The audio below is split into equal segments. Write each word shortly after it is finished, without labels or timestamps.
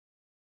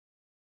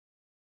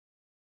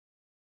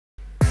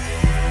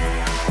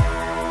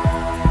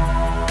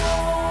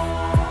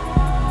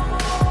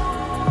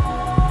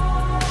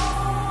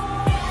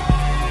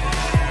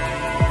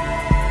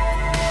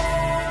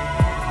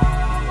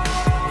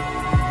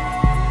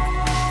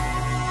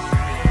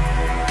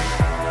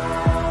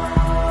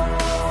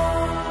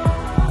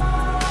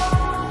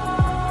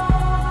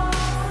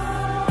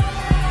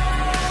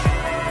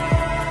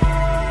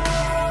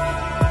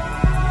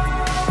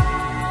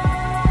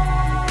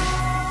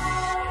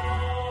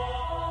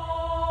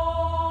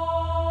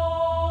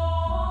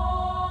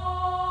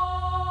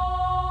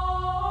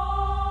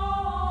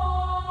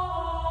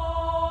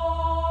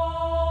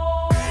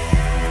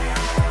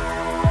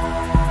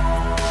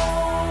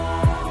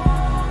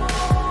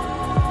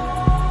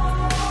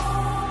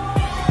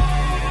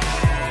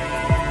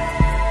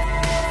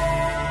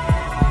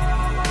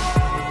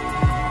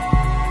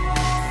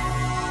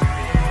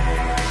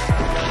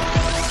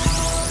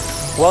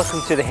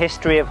Welcome to the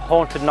History of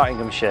Haunted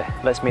Nottinghamshire.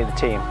 Let's meet the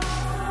team.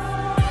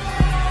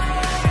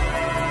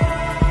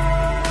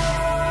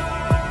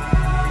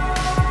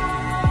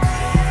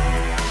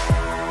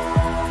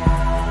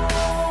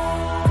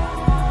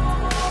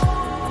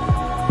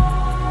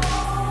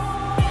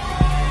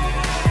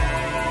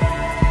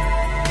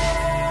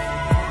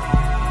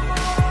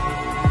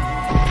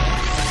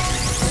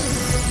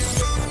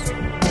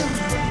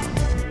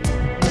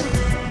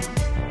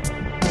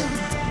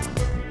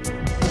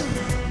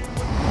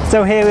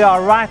 So here we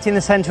are right in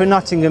the centre of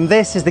Nottingham.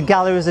 This is the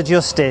Galleries of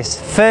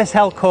Justice, first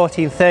held court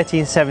in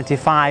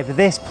 1375.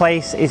 This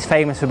place is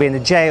famous for being a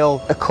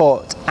jail, a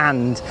court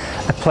and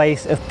a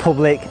place of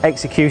public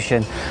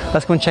execution.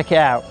 Let's go and check it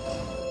out.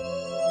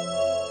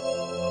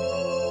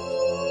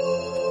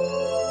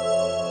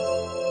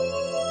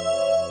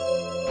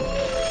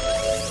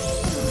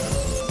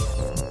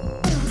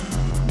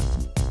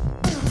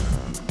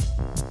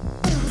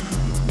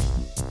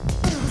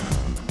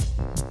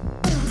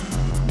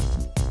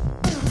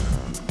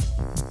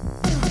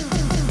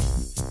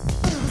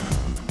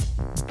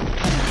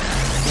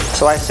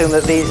 So I assume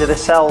that these are the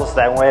cells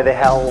then where they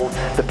held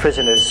the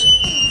prisoners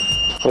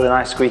with a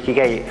nice squeaky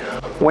gate.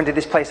 When did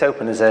this place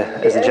open as a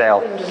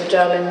jail? It opened as a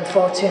jail in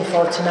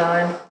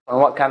 1449. And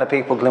what kind of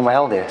people, Glyn, were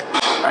held here?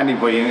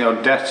 Anybody, you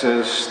know,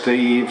 debtors,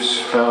 thieves,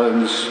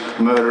 felons,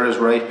 murderers,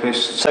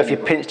 rapists. So if you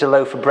pinched a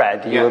loaf of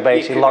bread, you were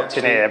basically locked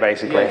in here,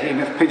 basically?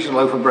 Yeah, if you pinched a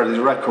loaf of bread, there's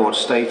a record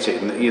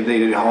stating that you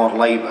did hard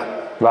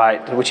labour.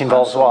 Right, which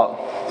involves what?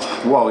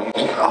 Well,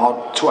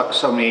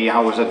 so many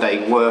hours a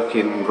day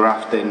working,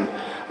 grafting.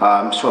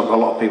 So a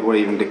lot of people were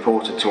even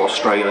deported to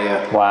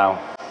Australia. Wow.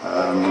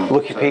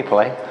 Lucky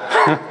people, eh?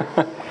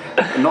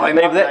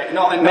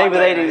 Maybe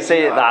they didn't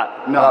see it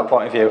from that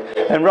point of view.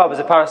 And Rob, as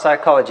a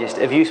parapsychologist,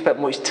 have you spent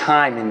much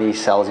time in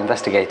these cells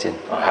investigating?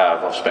 I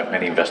have. I've spent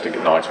many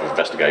nights of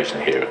investigation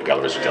here at the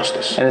Galleries of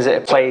Justice. And is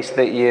it a place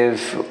that you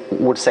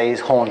would say is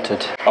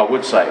haunted? I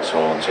would say it's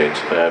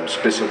haunted.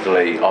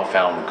 Specifically, I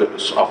found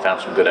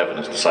some good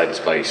evidence to say this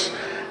place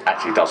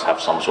actually does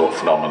have some sort of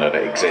phenomena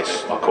that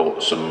exists. I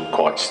caught some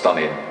quite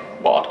stunning,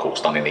 what I'd call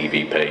stunning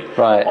EVP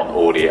on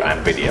audio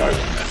and video.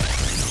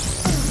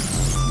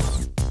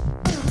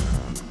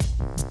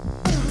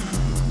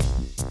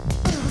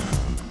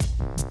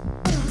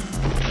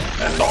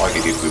 And not only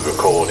did we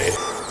record it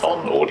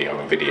on audio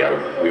and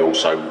video, we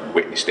also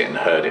witnessed it and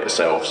heard it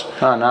ourselves.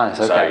 Oh, nice,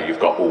 okay. So you've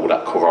got all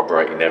that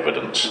corroborating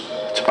evidence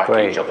to back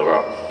each other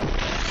up.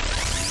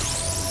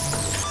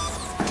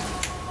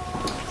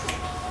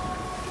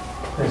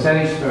 There's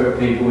any spirit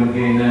people in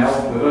here now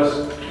with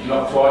us.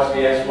 Not twice for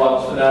yes,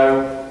 once for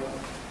no.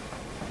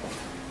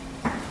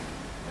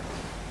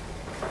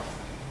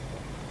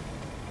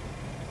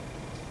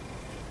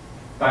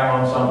 Bang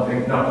on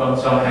something, knock on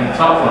something,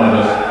 tap on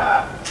us.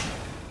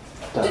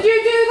 Did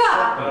you do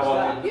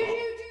that? Did you do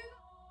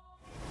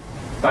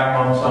that? Bang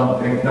on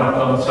something, knock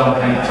on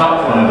something,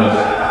 tap on us.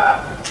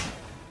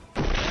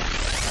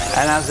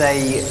 And as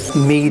a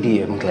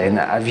medium, Glyn,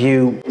 have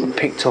you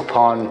picked up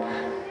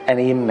on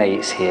any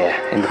inmates here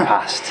in the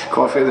past?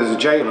 Quite a few. There's a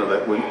jailer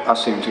that I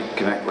seem to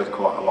connect with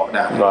quite a lot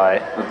down here.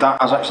 Right. But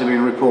that has actually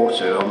been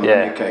reported on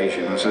many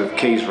occasions of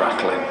keys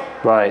rattling.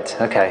 Right,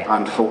 okay.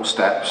 And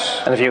footsteps.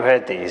 And have you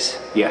heard these?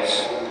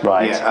 Yes.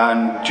 Right. Yeah,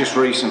 and just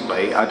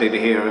recently I did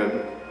hear,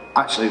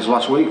 actually it was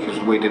last week, as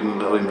we did a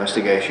little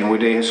investigation, we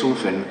did hear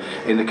something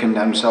in the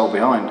condemned cell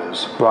behind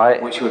us. Right.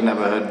 Which we'd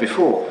never heard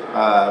before.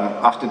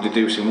 After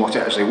deducing what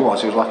it actually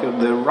was, it was like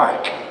the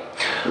rack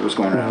that was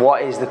going around.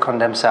 What is the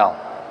condemned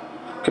cell?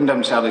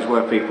 Condemned cell is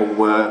where people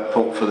were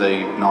put for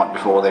the night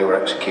before they were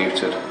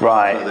executed.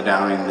 Right. Further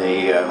down in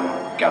the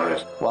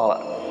galleries. Well,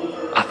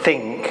 I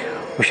think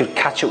we should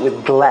catch up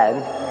with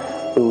Glenn,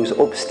 who's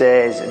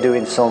upstairs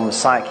doing some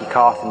psychic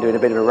art and doing a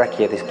bit of a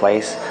recce at this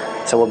place.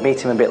 So we'll meet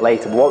him a bit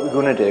later. But what we're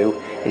going to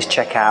do is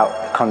check out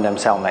the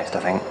condemned cell next, I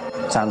think.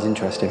 Sounds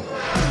interesting.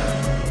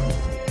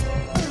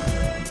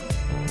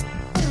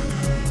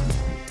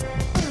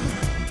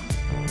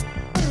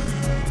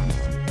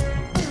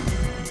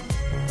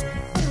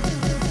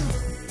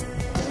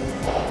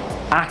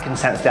 I can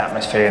sense the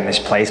atmosphere in this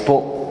place,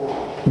 but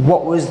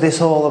what was this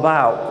all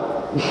about?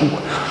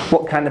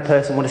 What kind of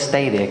person would have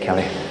stayed here,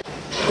 Kelly?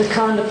 The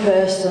kind of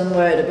person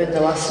where it had been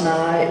the last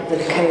night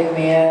that came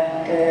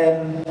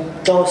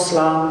here, door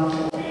slammed,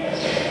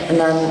 and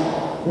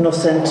then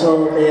nothing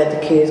till they had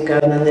the keys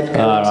going, and then they'd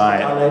go into the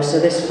gallery. So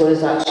this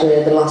was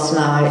actually the last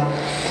night.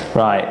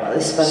 Right. That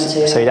they spent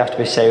here. So you'd have to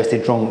be seriously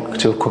drunk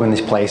to have come in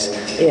this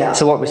place. Yeah.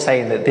 So what we're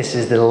saying that this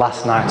is the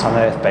last night on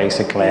Earth,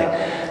 basically.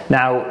 Yeah.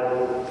 Now,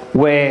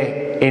 we're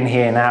in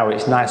here now,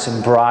 it's nice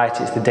and bright,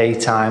 it's the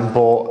daytime,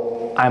 but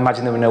I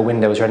imagine there were no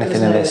windows or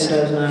anything in this.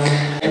 Windows, no.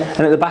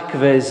 And at the back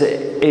of us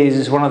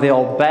is one of the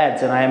old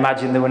beds, and I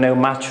imagine there were no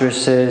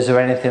mattresses or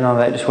anything on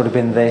there, it just would have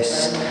been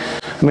this.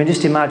 I mean,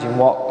 just imagine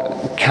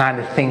what kind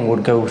of thing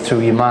would go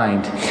through your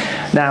mind.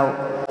 Now,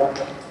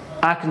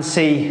 I can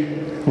see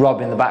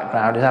Rob in the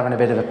background, he's having a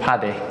bit of a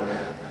paddy.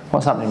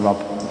 What's happening,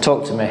 Rob?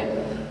 Talk to me.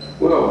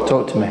 Well,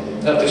 talk to me.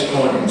 At this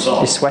point in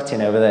time, He's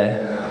sweating over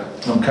there.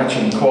 I'm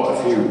catching quite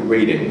a few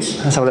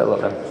readings. Let's have a little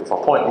look then. If I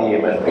point the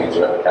EMN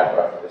meter at the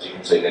camera, as you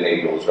can see, the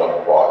needle's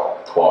gone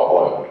quite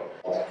wild.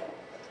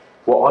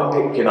 What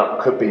I'm picking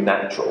up could be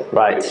natural.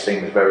 Right. It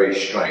seems very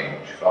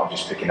strange. I'm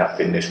just picking up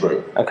in this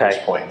room at Okay.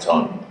 this point in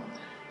time.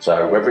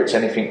 So whether it's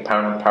anything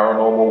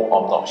paranormal,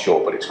 I'm not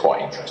sure, but it's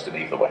quite interesting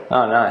either way.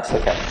 Oh, nice.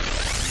 Okay.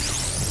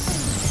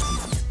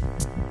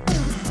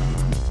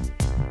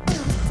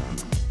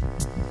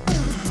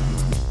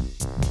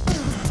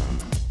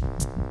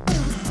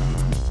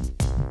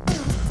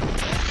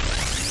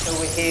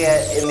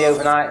 Here in the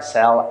overnight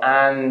cell,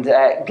 and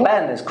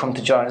Glenn has come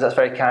to join us. That's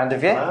very kind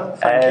of you. Well,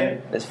 thank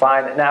you. It's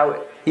fine.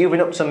 Now, you've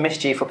been up to some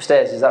mischief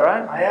upstairs, is that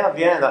right? I have,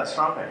 yeah, that's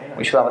right. Yeah.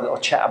 We should have a little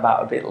chat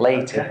about it a bit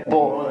later. Okay, But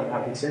more than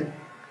happy to.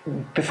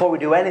 before we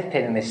do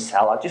anything in this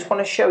cell, I just want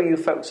to show you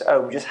folks at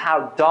home just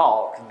how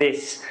dark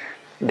this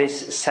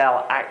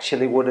cell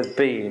actually would have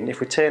been if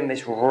we turn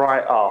this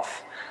right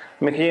off.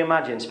 I mean, can you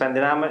imagine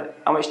spending how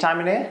much time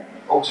in here?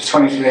 Up to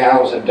 23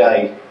 hours a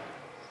day.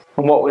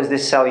 And what was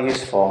this cell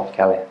used for,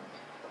 Kelly?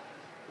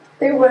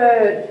 They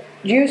were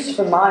used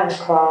for minor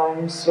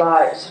crimes,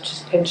 like such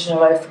as pinching a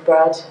loaf of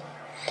bread.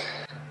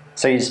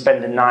 So you'd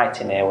spend a night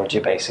in here, would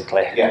you,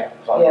 basically? Yeah.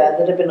 Yeah,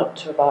 there'd have been up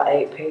to about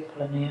 8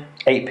 people in here.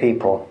 8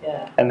 people.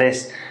 Yeah. And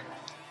there's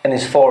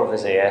 4 of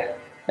us here.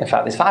 In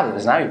fact, there's 5 of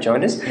us now who've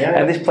joined us. Yeah.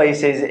 And this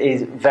place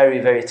is very,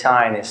 very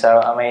tiny. So,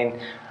 I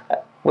mean,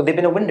 would there have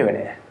been a window in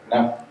here?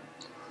 No.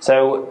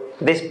 So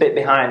this bit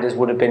behind us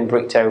would have been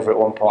bricked over at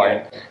one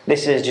point. Yeah.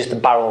 This is just a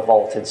barrel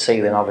vaulted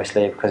ceiling,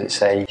 obviously, because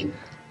it's a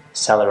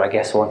cellar, I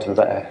guess, for want of a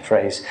better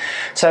phrase.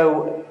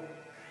 So,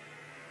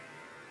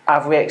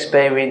 have we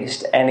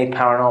experienced any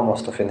paranormal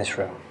stuff in this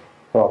room?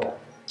 Rob?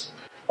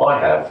 I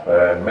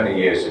have, many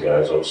years ago,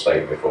 as I was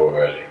stating before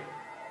earlier,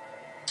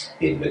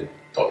 in the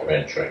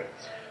documentary,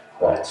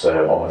 that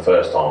on the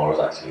first time I was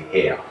actually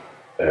here,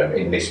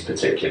 in this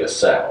particular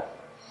cell,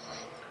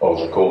 I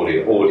was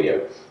recording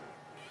audio.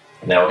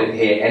 Now, I didn't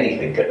hear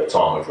anything at the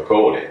time of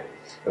recording.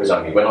 It was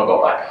only when I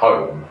got back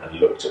home and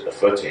looked at the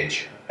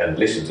footage and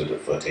listened to the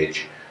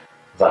footage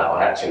that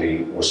I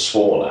actually was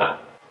sworn at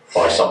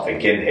by something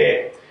in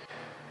here.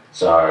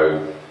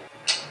 So,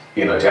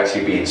 you know, to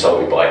actually be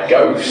insulted by a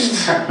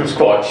ghost was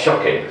quite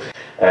shocking.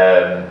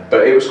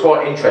 But it was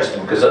quite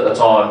interesting because at the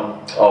time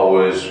I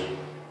was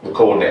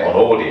recording it on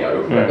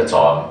audio. At the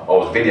time I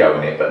was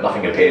videoing it, but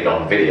nothing appeared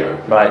on video,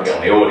 Right. nothing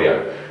on the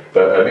audio.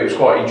 But it was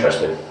quite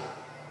interesting.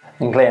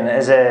 And Glenn,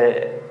 as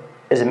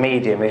a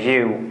medium, have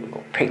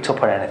you picked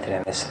up on anything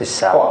in this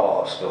cell? Quite a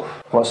lot of stuff.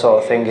 What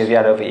sort of thing have you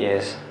had over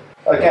years?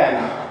 Again,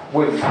 as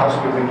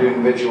we've been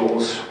doing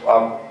vigils,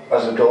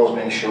 as the door's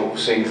been shut, we've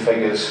seen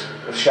figures,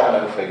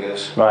 shadow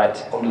figures,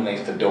 Right.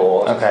 underneath the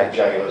doors, Okay. the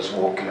jailers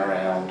walking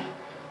around.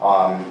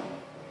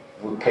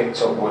 We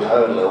picked up, we'd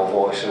heard a little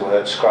voice, we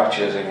heard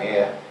scratches in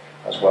here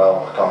as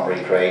well. I can't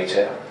recreate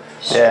it.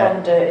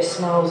 Strong dirty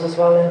smells as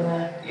well, isn't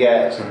there?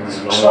 Yeah, it's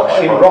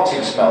not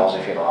rotting smells,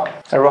 if you like.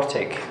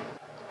 Erotic.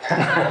 Is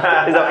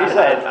that what you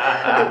said?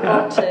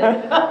 Rotting.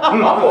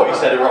 I thought you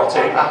said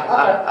erotic.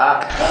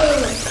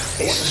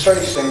 It's a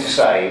strange thing to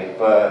say,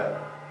 but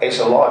it's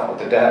alive with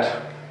the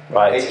dead.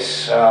 Right. It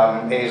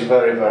is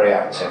very, very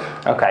active.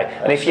 Okay.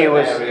 And if you Certain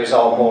was... areas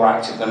are more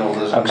active than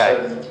others, Okay.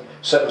 and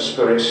certain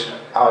spirits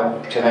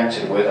I've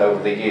connected with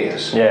over the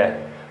years, Yeah.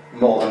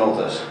 more than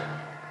others.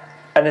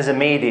 And as a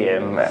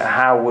medium,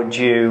 how would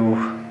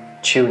you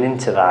tune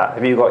into that?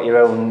 Have you got your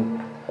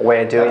own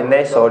way of doing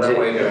this, or is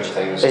Way of doing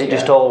things, it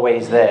just yeah.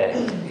 always there?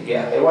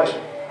 Yeah, it was.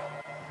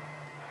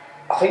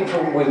 I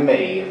think with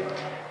me,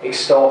 it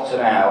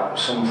started out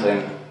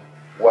something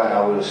when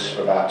I was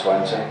about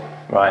 20.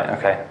 Right.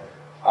 Okay.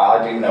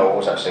 I didn't know what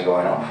was actually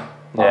going off.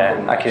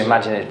 Yeah, I can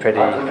imagine it's pretty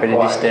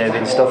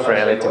disturbing stuff,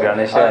 really, to be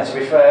honest. And Yeah. to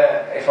be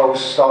fair, if I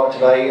was to start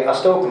today, I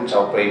still couldn't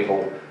tell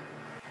people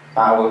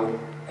how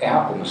it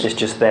happens. It's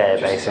just there,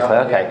 basically.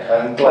 Okay.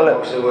 And Well, look,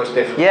 obviously works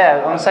different. yeah,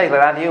 I'm going to say,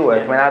 Glenn, how do you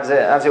work? I mean, how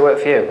does it work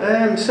for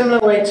you? Similar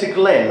way to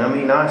Glenn. I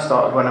mean, I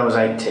started when I was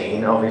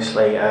 18.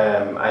 Obviously,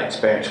 I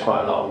experienced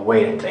quite a lot of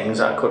weird things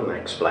I couldn't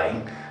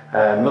explain.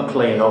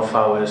 Luckily enough,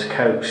 I was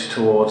coaxed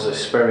towards a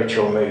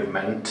spiritual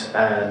movement,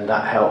 and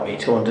that helped me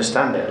to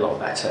understand it a lot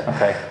better.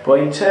 Okay. But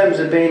in terms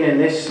of being in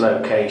this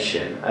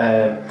location,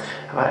 I've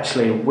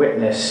actually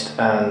witnessed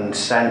and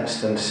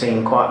sensed and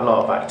seen quite a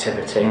lot of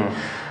activity.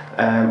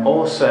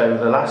 Also,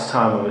 the last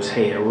time I was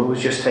here, we was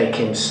just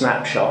taking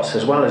snapshots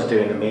as well as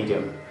doing the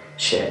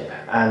mediumship.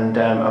 And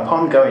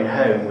upon going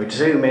home, we'd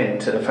zoom in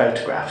to the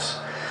photographs,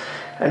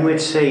 and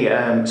we'd see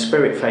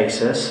spirit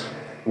faces.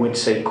 We'd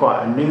see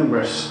quite a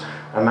numerous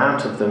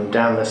amount of them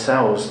down the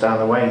cells, down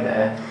the way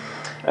there.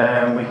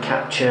 We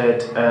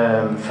captured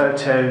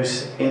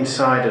photos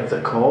inside of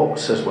the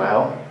corpse as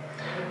well,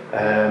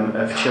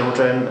 of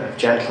children, of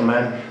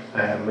gentlemen.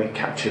 We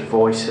captured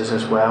voices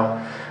as well.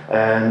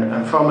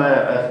 And from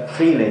a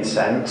feeling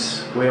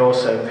sense, we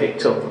also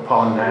picked up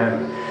upon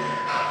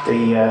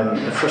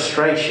the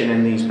frustration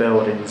in these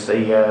buildings,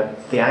 the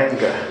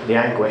anger, the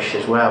anguish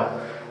as well.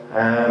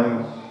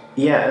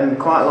 Yeah, and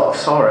quite a lot of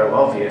sorrow,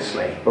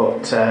 obviously,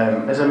 but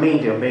as a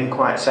medium, being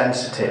quite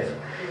sensitive,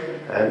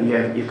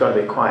 you've got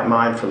to be quite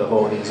mindful of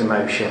all these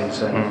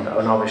emotions, and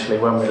obviously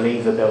when we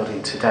leave the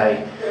building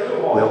today,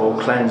 we will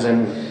cleanse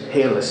and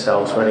heal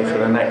ourselves ready for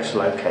the next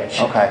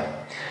location. Okay.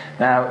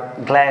 Now,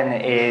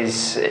 Glenn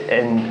is,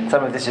 and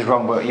some of this is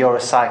wrong, but you're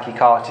a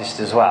psychic artist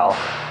as well.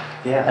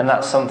 Yeah. And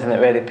that's something that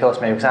really appeals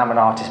to me, because I'm an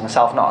artist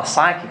myself, not a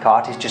psychic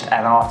artist, just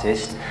an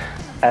artist.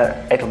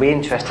 It'll be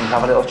interesting to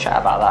have a little chat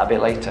about that a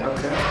bit later.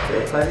 Okay,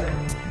 great pleasure.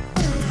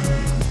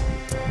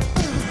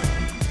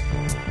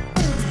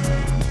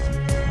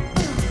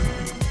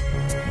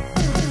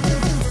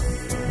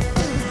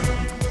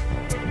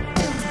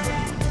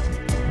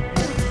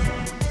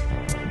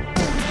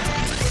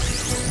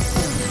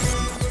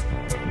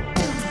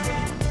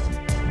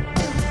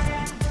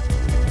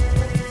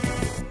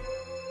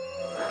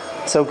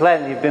 So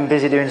Glenn, you've been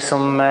busy doing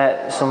some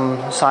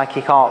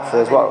psychic art for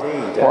us. What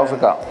have we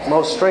got?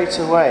 Well, straight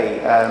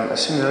away,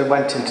 as soon as I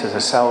went into the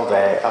cell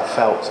there, I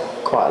felt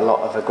quite a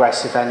lot of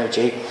aggressive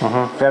energy,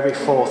 very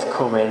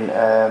forthcoming,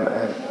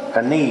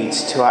 a need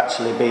to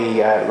actually be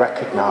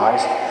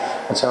recognised.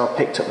 And so I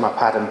picked up my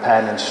pad and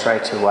pen, and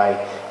straight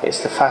away,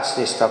 it's the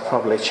fastest I've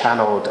probably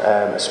channeled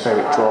a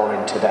spirit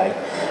drawing today.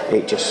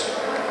 It just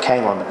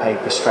came on the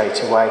paper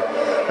straight away.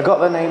 I got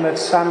the name of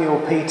Samuel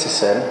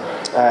Peterson.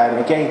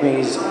 He gave me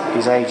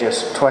his age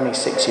as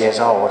 26 years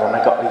old, and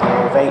I got the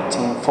year of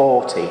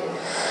 1840.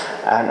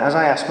 And as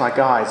I asked my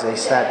guides, they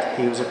said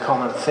he was a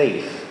common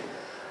thief.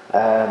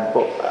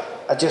 But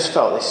I just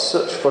felt this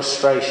such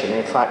frustration.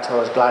 In fact, I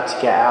was glad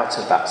to get out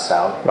of that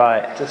cell.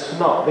 Right. Just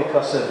not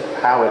because of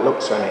how it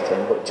looks or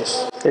anything, but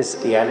just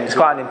the energy. It's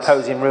quite an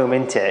imposing room,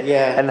 isn't it?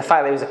 Yeah. And the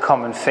fact that he was a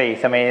common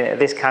thief, I mean,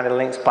 this kind of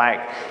links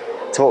back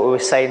to what we were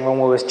saying when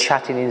we were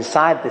chatting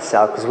inside the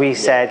cell, because we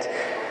said,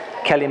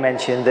 Kelly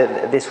mentioned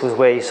that this was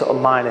where sort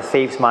of minor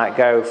thieves might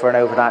go for an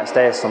overnight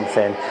stay or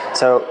something.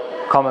 So,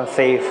 common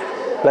thief,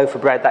 loaf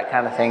of bread, that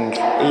kind of thing.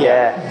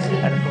 Yeah.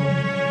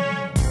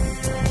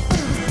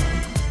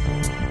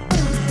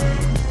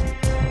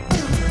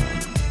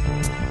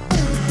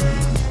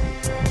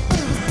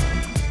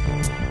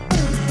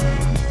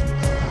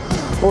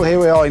 Well, here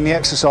we are in the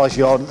exercise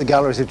yard at the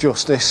Galleries of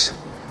Justice.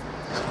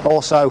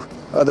 Also,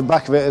 at the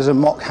back of it is a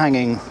mock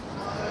hanging.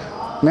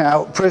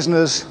 Now,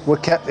 prisoners were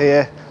kept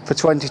here for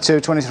 22,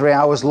 23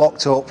 hours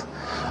locked up,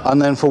 and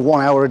then for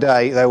 1 hour a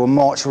day they were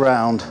marched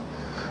around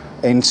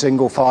in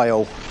single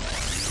file.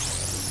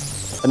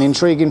 An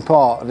intriguing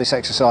part of this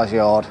exercise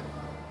yard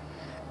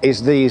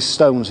is these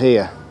stones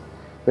here,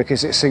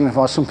 because it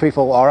signifies some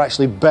people are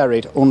actually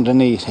buried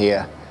underneath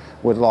here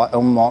with like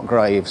unmarked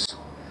graves.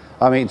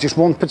 I mean, just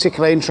one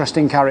particular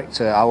interesting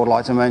character I would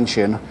like to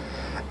mention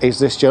is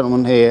this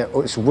gentleman here.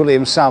 It's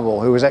William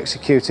Saville, who was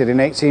executed in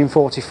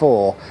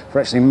 1844 for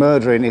actually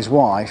murdering his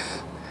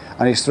wife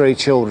and his 3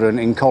 children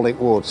in Colic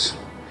Woods.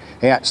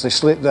 He actually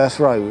slit their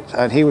throat,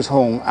 and he was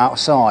hung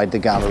outside the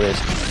galleries.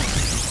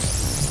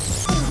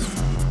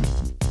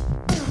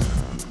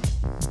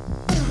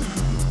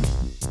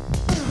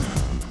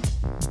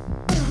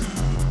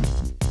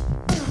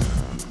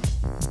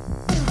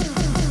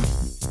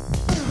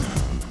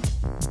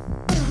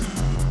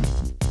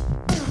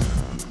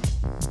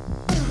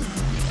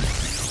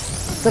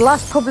 The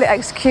last public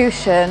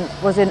execution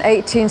was in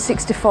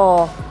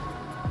 1864,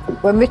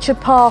 when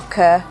Richard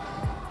Parker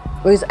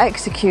was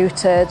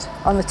executed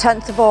on the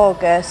 10th of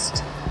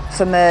August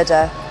for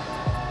murder.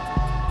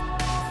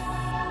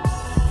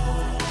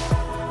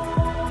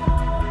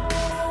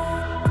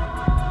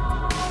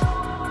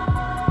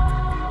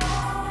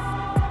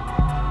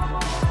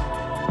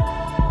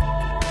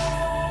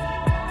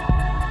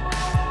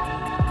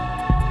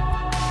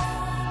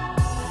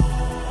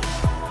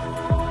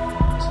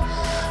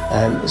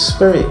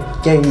 Spirit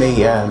gave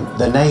me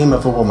the name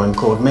of a woman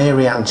called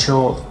Mary Ann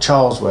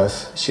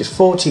Charlesworth. She's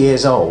 40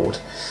 years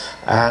old,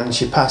 and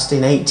she passed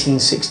in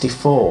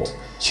 1864.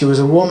 She was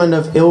a woman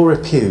of ill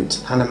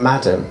repute and a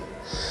madam,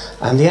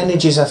 and the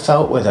energies I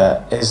felt with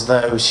her is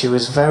though she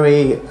was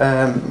very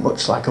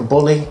much like a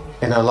bully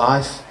in her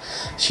life.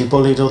 She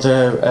bullied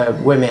other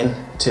women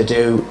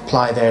to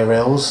ply their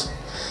ills.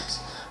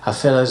 I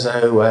feel as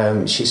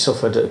though she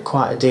suffered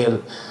quite a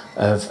deal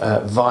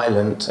of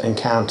violent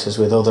encounters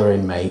with other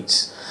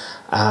inmates,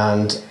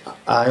 and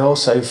I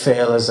also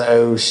feel as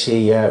though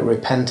she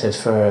repented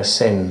for her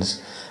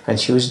sins, and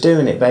she was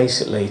doing it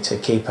basically to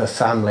keep her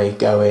family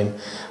going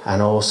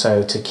and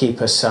also to keep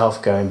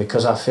herself going,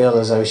 because I feel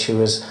as though she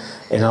was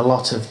in a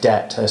lot of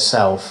debt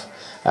herself,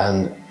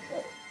 and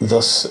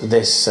thus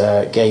this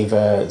gave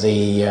her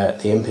the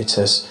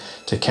impetus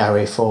to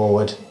carry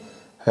forward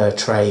her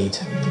trade.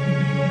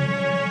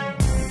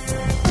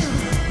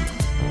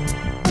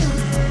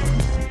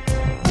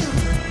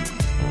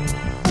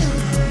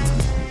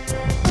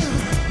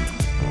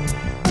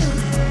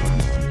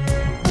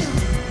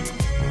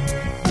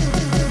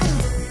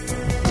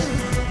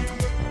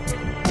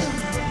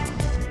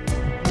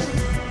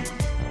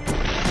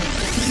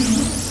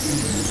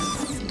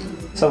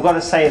 So I've got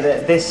to say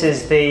that this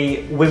is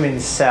the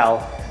women's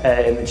cell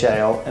in the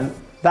jail, and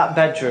that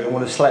bedroom would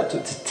have slept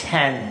up to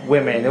 10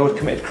 women who had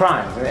committed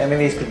crimes. I mean,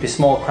 these could be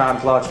small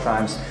crimes, large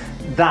crimes.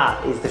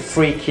 that is the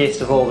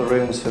freakiest of all the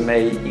rooms for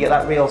me. You get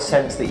that real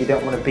sense that you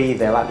don't want to be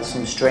there, like there's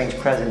some strange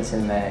presence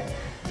in there.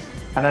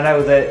 And I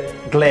know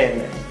that Glyn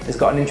has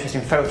got an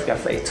interesting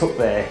photograph that he took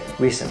there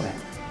recently.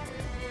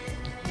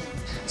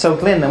 So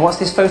Glyn, then, what's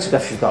this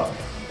photograph you've got?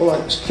 Well,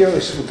 it's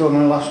curious,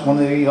 during one of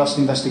the last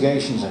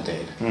investigations I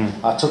did,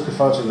 I took a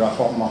photograph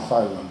on my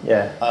phone,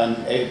 and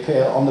it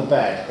appeared on the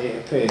bed,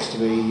 it appears to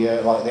be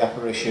like the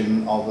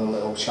apparition of a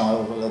little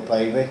child, a little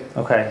baby.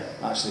 Okay.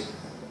 Actually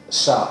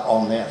sat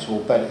on the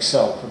actual bed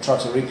itself. I've tried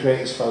to recreate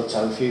this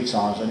photo a few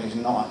times and it's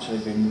not actually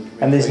been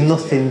recreated. And there's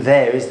nothing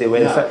there, is there?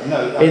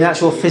 No, in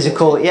actual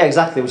physical, yeah,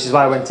 exactly, which is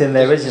why I went in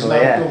there originally.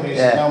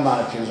 There's no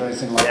mannequins or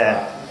anything like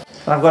that.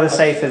 And I've got to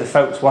say, for the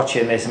folks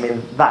watching this, I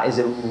mean, that is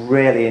a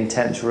really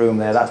intense room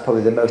there. That's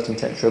probably the most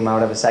intense room I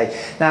would ever say.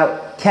 Now,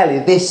 Kelly,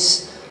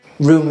 this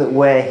room that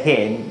we're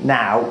in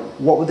now,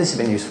 what would this have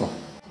been used for?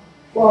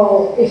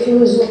 Well, if you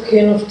was lucky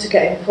enough to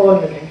get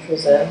employment in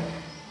prison,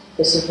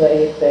 this is where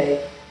you'd be.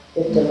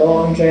 With the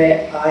laundry,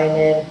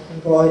 ironing,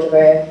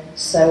 embroidery,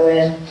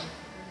 sewing,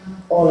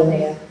 all in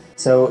here.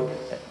 So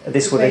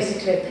this would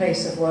basically a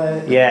place of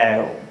work.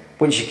 Yeah,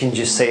 which you can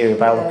just see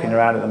by looking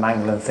around at the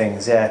mangle and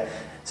things. Yeah.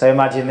 So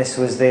imagine this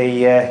was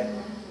the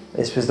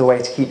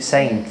way to keep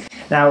sane.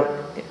 Now,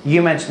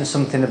 you mentioned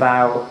something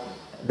about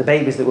the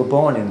babies that were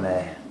born in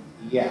there.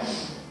 Yeah.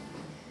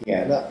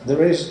 Yeah,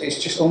 there is.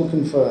 It's just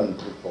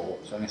unconfirmed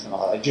reports or anything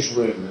like that. Just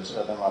rumours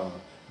at the moment.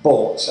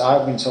 But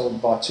I've been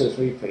told by 2 or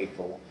 3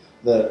 people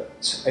that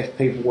if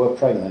people were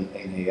pregnant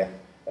in here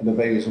and the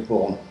babies were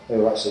born, they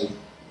were actually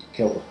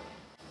killed.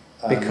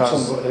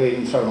 Because some were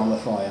even thrown on the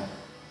fire.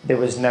 There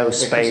was no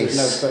space.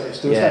 There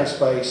was no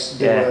space.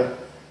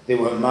 They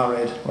weren't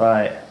married.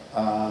 Right.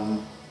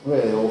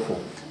 Really awful.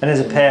 And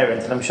as a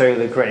parent, and I'm sure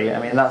you'll agree, I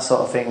mean, that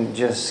sort of thing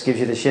just gives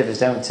you the shivers,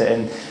 don't it?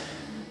 And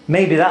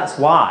maybe that's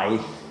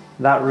why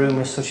that room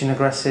is such an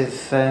aggressive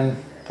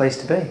place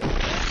to be.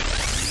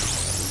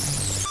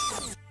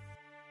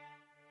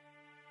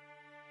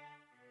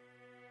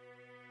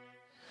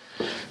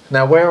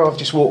 Now, where I've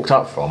just walked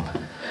up from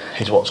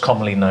is what's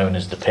commonly known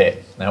as the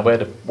pit. Now,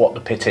 what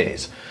the pit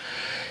is,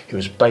 it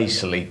was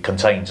basically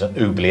contains an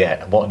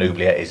oubliette, and what an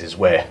oubliette is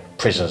where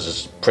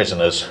prisoners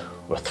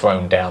were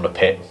thrown down a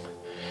pit,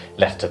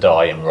 left to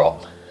die and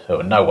rot. There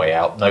was no way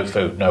out, no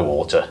food, no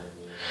water.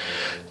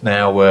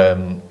 Now,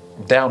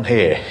 down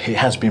here, it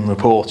has been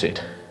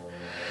reported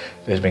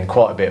there's been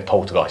quite a bit of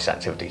poltergeist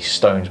activity,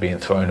 stones being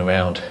thrown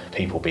around,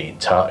 people being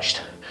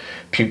touched,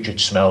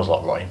 putrid smells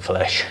like rotting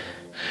flesh,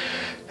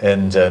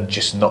 and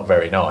just not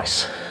very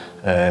nice.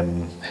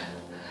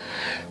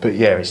 But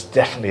yeah, it's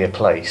definitely a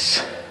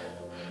place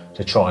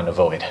to try and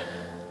avoid.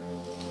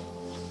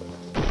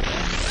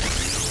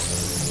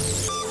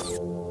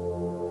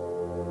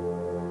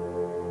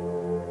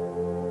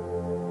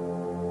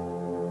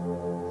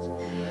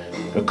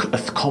 A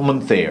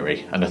common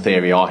theory, and a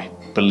theory I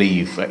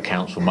believe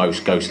accounts for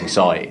most ghostly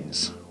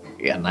sightings,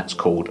 and that's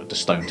called the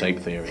stone tape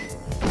theory.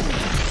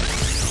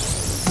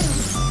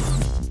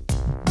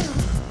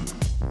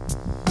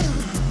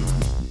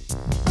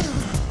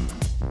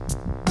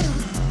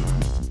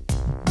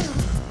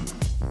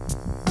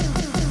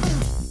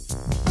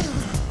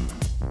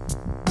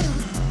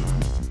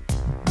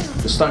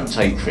 The stone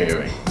tape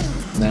theory.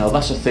 Now,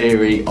 that's a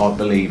theory I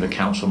believe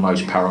accounts for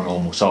most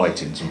paranormal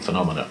sightings and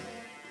phenomena.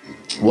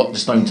 What the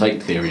stone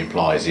tape theory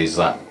implies is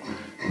that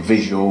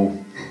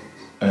visual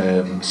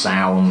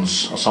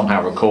sounds are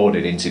somehow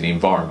recorded into the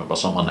environment by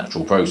some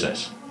unnatural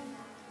process.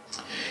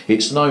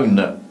 It's known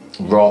that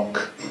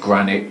rock,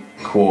 granite,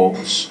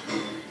 quartz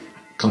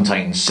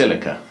contains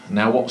silica.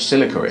 Now, what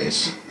silica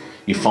is,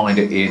 you find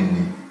it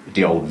in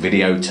the old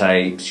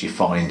videotapes, you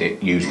find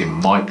it used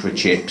in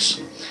microchips,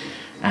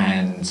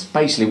 and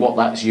basically what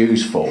that's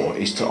used for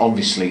is to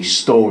obviously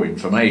store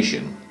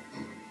information.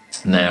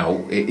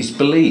 Now, it is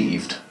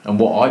believed, and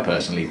what I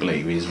personally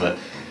believe, is that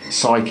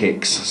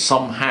psychics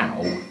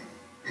somehow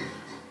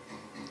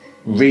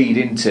read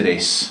into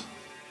this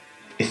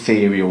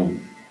ethereal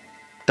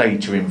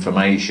data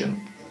information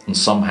and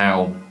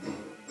somehow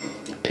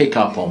pick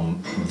up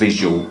on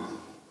visual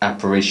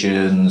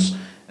apparitions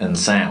and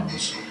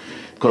sounds.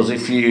 Because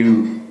if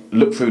you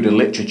look through the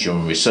literature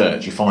and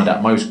research, you find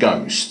out most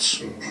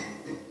ghosts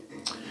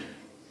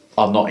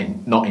are not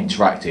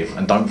interactive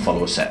and don't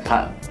follow a set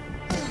pattern.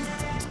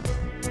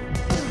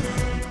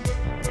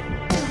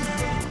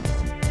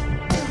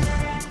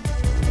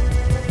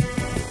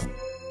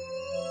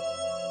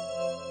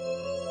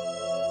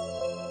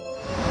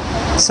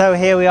 So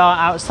here we are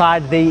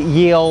outside the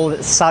Ye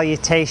Olde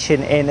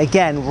Salutation Inn,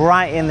 again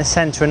right in the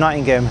centre of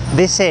Nottingham.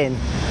 This inn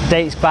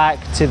dates back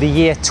to the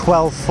year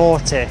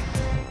 1240.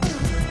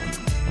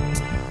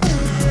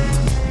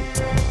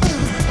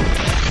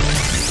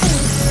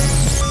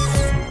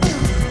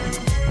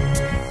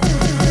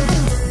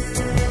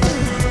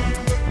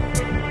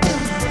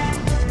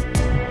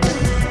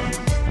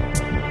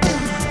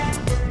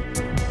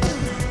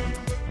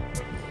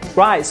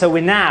 Right, so we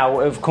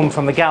now have come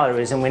from the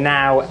galleries and we're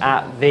now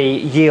at the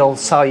Ye Olde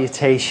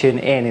Salutation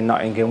Inn in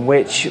Nottingham,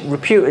 which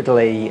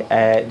reputedly,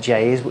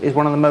 Jay, is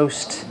one of the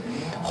most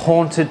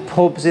haunted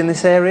pubs in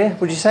this area,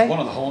 would you say?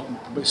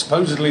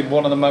 Supposedly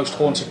one of the most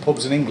haunted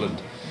pubs in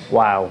England.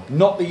 Wow.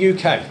 Not the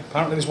UK.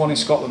 Apparently there's one in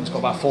Scotland that's got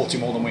about 40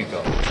 more than we've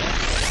got.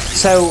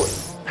 So,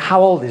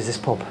 how old is this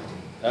pub?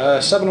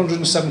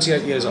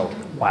 778 years old.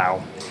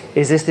 Wow.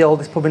 Is this the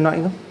oldest pub in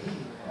Nottingham?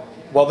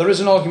 Well, there is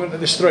an argument that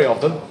there's 3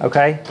 of them.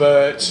 Okay.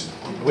 But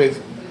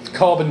with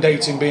carbon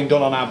dating being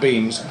done on our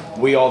beams,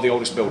 we are the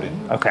oldest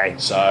building. Okay.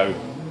 So,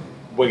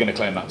 we're going to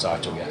claim that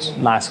title, yes.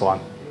 Nice one.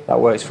 That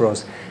works for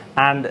us.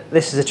 And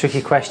this is a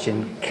tricky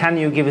question. Can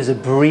you give us a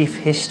brief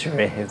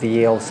history of the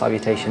Ye Olde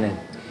Salutation Inn?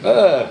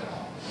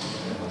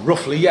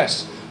 Roughly,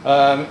 yes.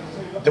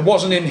 There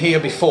was an inn here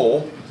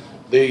before,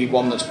 the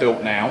one that's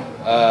built now.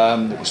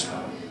 It was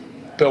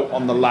built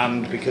on the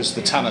land because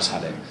the tanners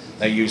had it.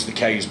 They used the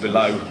caves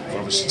below for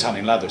obviously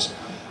tanning leathers.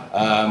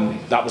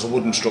 That was a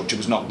wooden structure,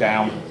 was knocked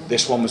down.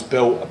 This one was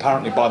built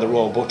apparently by the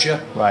royal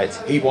butcher. Right.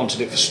 He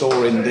wanted it for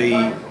storing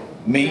the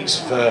meats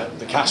for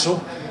the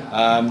castle.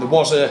 There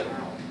was a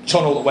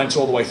tunnel that went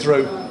all the way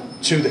through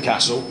to the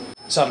castle.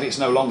 Sadly, it's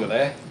no longer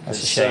there.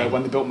 That's a shame.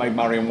 When they built Maid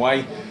Marian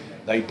Way,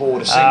 they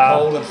bored a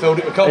sinkhole and filled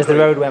it with concrete. As the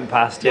road went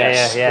past,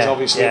 yes, yeah. because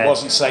obviously it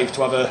wasn't safe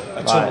to have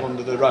a tunnel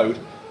under the road.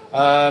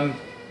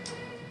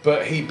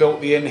 But he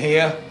built the inn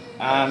here,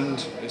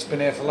 and it's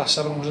been here for the last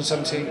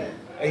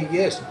 778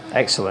 years.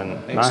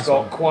 Excellent. It's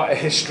got quite a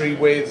history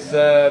with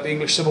the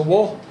English Civil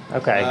War.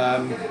 Okay.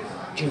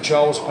 King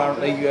Charles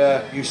apparently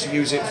used to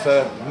use it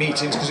for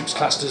meetings because it was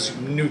classed as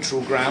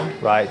neutral ground.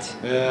 Right.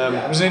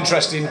 It was an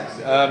interesting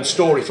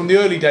story from the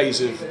early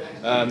days of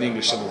the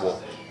English Civil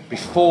War,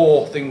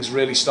 before things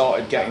really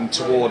started getting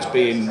towards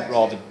being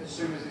rather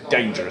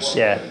dangerous.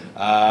 Yeah.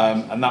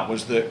 And that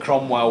was that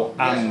Cromwell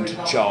and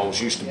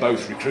Charles used to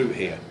both recruit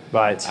here.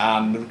 Right.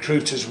 And the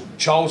recruiters,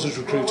 Charles's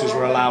recruiters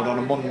were allowed on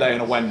a Monday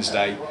and a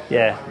Wednesday.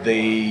 Yeah.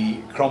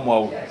 The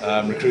Cromwell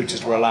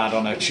recruiters were allowed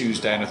on a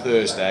Tuesday and a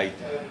Thursday,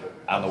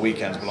 and the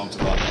weekends belonged to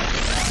them.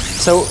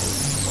 So,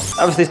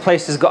 obviously this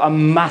place has got a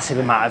massive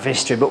amount of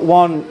history, but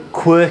one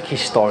quirky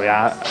story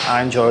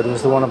I enjoyed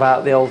was the one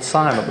about the old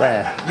sign up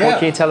there. Yeah. What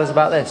can you tell us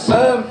about this?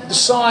 The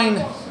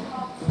sign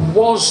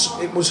was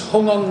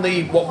hung on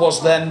what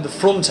was then the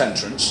front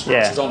entrance, which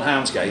was on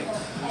Houndsgate.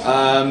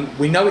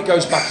 We know it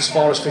goes back as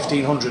far as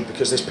 1500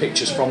 because there's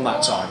pictures from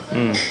that time.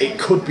 It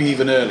could be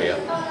even earlier,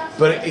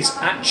 but it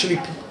actually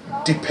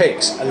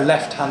depicts a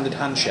left-handed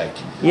handshake.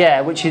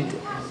 Yeah, which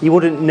you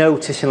wouldn't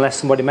notice unless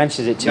somebody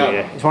mentions it to you.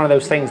 It's one of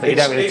those things that you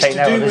don't really take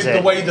note of, is it? It's to do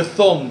with the way the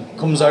thumb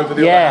comes over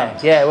the other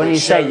hand. Yeah, when you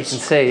say, you can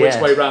see, which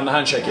way round the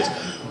handshake is.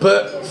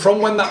 But from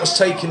when that was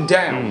taken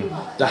down,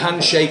 the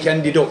handshake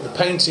ended up, the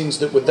paintings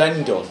that were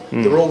then done,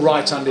 they were all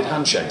right-handed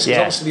handshakes. Because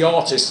obviously the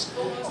artists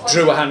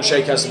drew a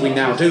handshake as we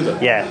now do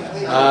them. Yeah.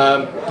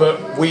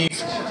 But we've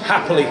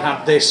happily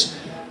had this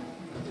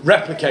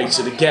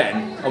replicated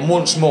again, and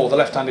once more the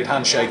left-handed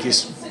handshake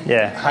is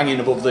hanging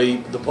above the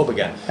pub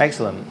again.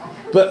 Excellent.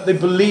 But they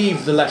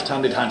believe the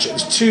left-handed handshake.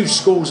 There's 2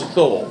 schools of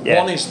thought.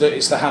 One is that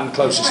it's the hand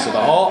closest to the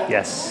heart.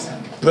 Yes.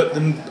 But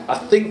I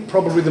think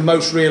probably the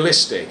most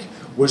realistic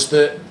was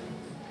that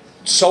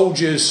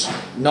soldiers,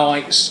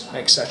 knights,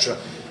 etc.,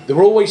 they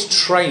were always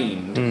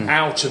trained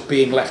out of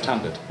being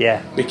left-handed.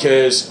 Yeah.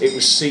 Because it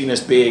was seen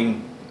as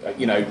being,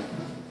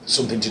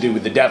 something to do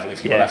with the devil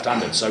if you were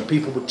left-handed. So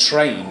people were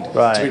trained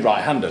to be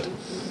right-handed.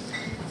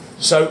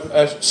 So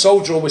a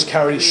soldier always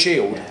carried his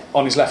shield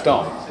on his left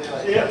arm.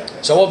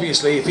 So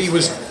obviously if he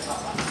was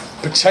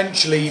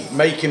potentially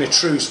making a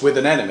truce with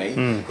an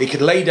enemy, he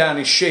could lay down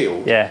his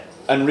shield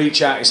and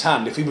reach out his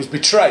hand. If he was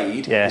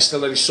betrayed, he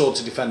still had his sword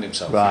to defend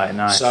himself. Right,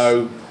 nice.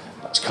 So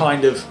that's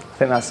kind of...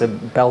 I think that's a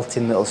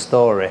belting little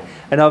story.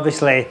 And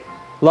obviously,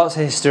 lots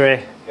of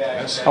history,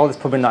 oldest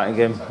pub in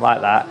Nottingham,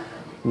 like that.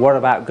 What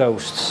about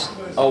ghosts?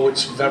 Oh,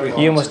 it's very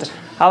haunted.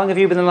 How long have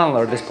you been the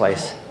landlord of this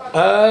place?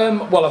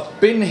 Well, I've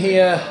been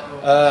here,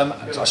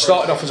 I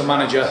started off as a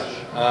manager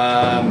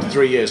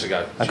 3 years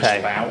ago, just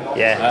about.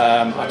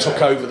 Yeah. I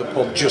took over the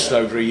pub just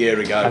over a year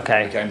ago and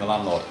became the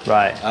landlord.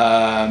 Right.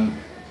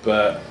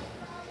 But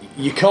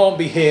you can't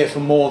be here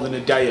for more than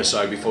a day or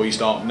so before you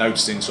start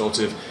noticing sort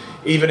of,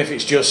 even if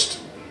it's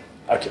just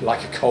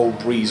like a cold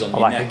breeze on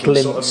your like neck, a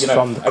glimpse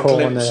from the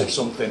corner. glimpse of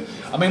something.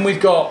 I mean,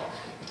 we've got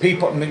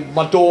people,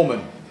 my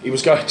doorman, he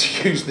was going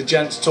to use the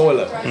gents'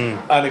 toilet,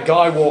 and a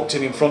guy walked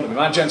in front of him.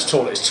 My gents'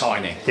 toilet is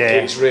tiny,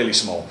 it's really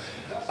small,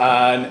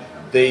 and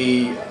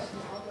the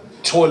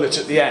toilet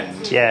at the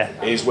end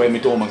is where my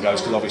doorman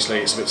goes, because obviously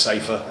it's a bit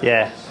safer,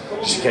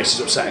 just in case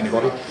he's upset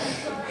anybody.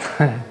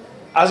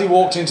 As he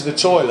walked into the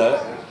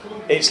toilet,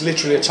 it's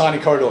literally a tiny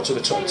corridor to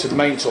the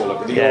main toilet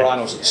with the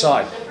urinals at the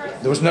side.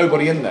 There was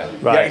nobody in there,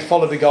 yet he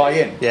followed the guy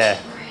in.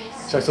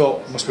 So I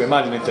thought, must be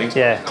imagining things.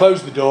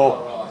 Closed the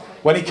door.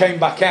 When he came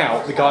back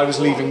out, the guy was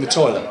leaving the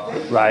toilet.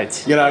 Right.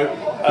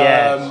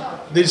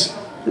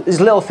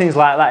 There's little things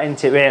like that,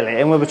 isn't it, really?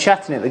 And we were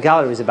chatting at the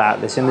galleries about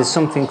this, and there's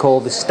something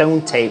called the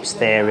stone tapes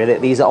theory,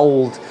 that these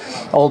old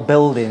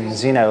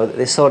buildings,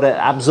 they sort of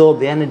absorb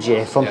the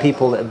energy from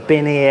people that have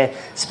been here,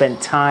 spent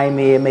time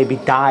here, maybe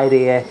died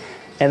here,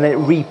 and then it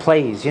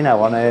replays,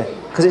 on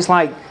because it's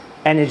like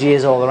energy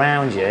is all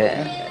around you.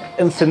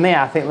 And for me,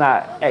 I think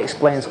that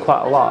explains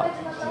quite a lot.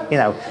 You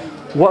know,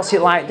 what's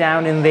it like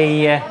down in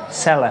the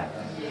cellar?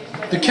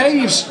 The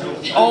caves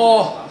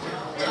are...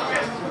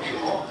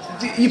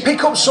 You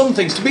pick up some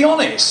things. To be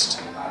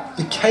honest,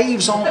 the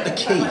caves aren't the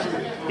key.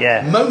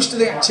 Yeah. Most of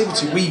the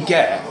activity we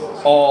get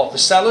are the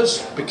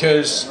cellars,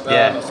 because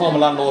a former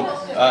landlord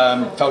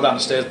fell down the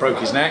stairs, broke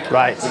his neck.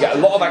 Right. We get a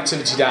lot of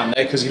activity down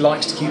there because he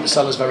likes to keep the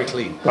cellars very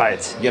clean.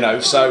 Right. You know,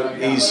 so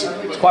he's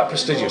quite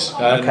prestigious.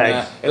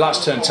 And, he likes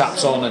to turn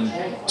taps on and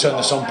turn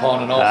the sump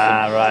on and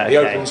off. Right. He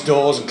opens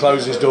doors and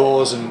closes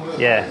doors, and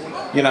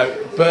you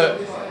know, but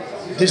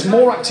there's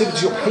more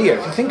activity up here.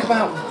 If you think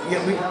about, you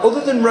know, other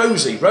than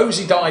Rosie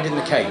died in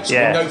the caves.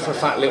 Yeah. We know for a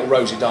fact little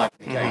Rosie died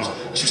in the caves.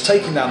 She was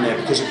taken down there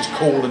because it was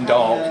cool and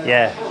dark.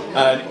 Yeah.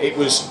 And it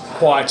was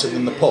quieter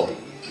than the pub.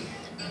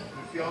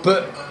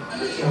 But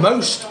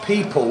most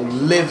people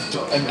lived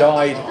and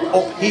died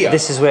up here.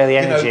 This is where the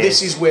energy is.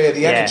 This is where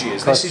the energy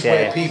is. This is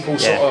where people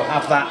sort of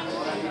have that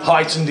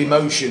heightened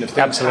emotion of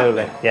things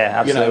happening. Yeah,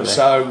 absolutely. You know,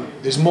 so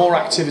there's more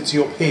activity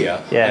up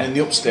here and in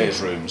the upstairs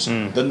rooms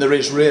than there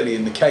is really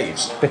in the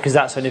caves. Because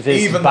that's only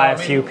visited by a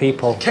few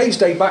people. Caves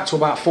date back to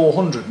about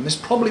 400, and there's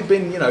probably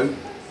been, you know,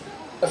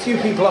 a few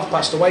people have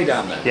passed away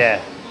down there.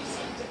 Yeah.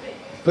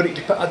 But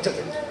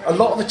a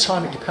lot of the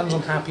time it depends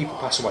on how people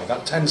pass away.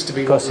 That tends to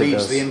be what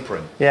leaves the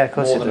imprint. Yeah, of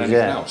course more it than does,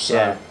 anything else.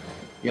 So,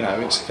 you know,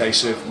 it's a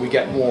case of we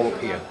get more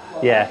up here.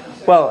 Yeah,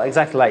 well,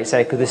 exactly like you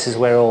say, because this is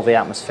where all the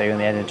atmosphere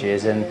and the energy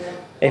is. And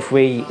if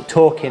we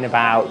talking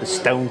about the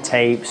stone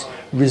tapes,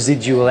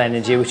 residual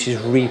energy, which is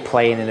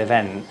replaying an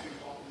event,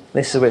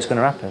 this is where it's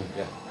going to happen.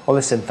 Yeah. Well,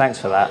 listen, thanks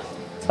for that.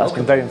 That's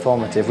been very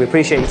informative. We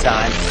appreciate your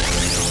time.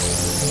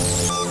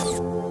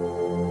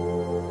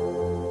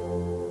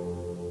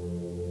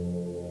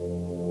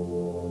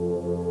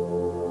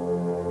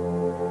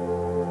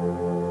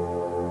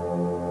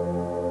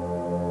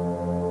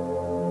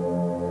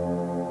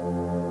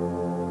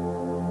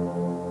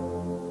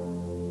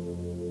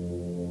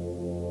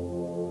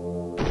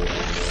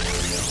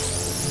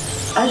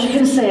 As you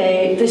can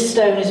see, this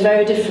stone is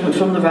very different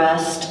from the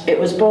rest. It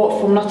was bought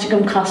from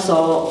Nottingham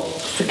Castle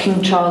for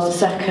King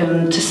Charles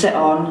II to sit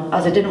on,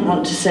 as he didn't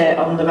want to sit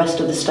on the rest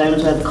of the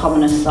stones where the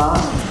commoners sat.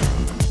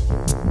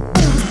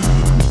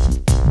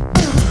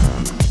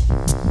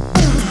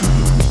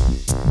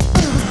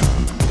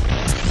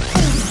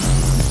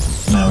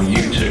 Now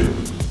you two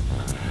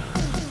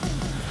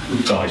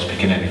guys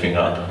picking anything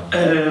up?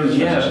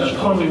 Yeah,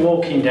 upon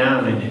walking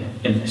down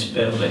in this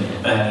building,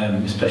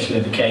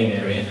 especially the cave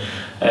area,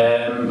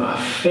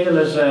 I feel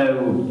as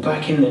though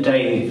back in the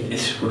day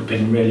this would have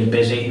been really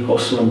busy,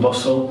 hustle and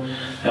bustle.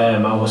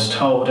 I was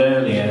told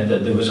earlier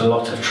that there was a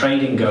lot of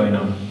trading going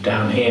on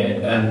down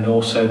here, and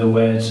also the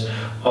words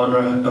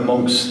honour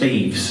amongst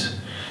thieves.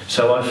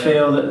 So I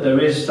feel that there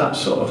is that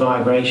sort of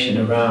vibration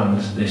around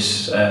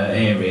this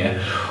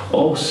area.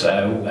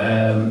 Also,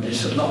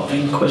 there's a lot of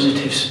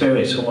inquisitive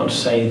spirits, I want to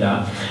say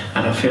that,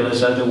 and I feel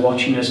as though they're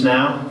watching us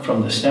now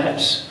from the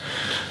steps.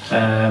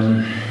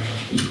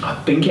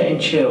 I've been getting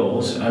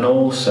chills, and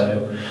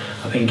also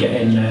I've been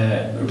getting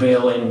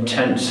real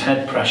intense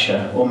head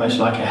pressure, almost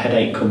like a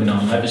headache coming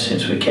on ever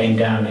since we came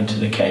down into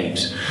the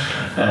caves.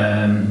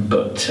 I'm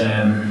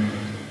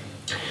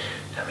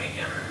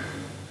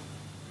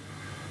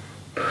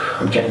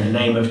getting the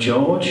name of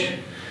George,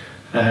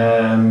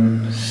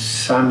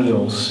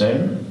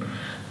 Samuelson,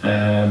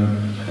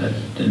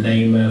 the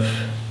name of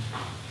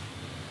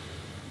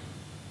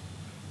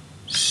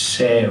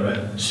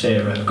Sarah.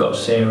 I've got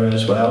Sarah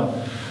as well.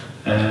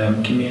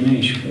 Give me an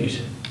age,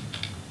 please.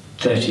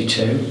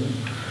 32.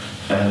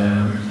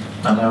 And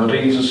are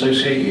these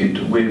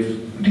associated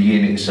with the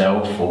inn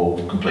itself, or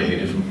completely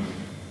different?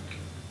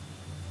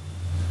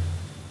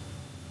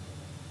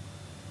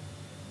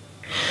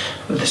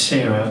 With the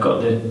Sarah, I've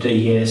got the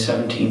year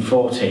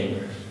 1740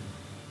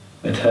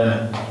 with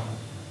her.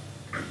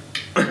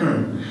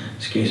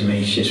 Excuse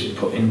me, she's just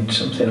putting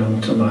something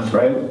onto my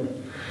throat.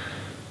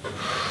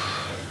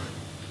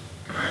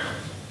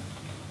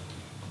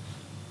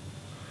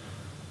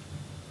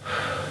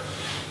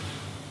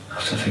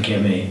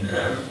 Forgive me.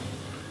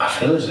 I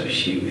feel as though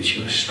she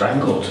was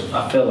strangled.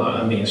 I feel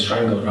like I'm being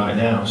strangled right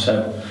now.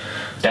 So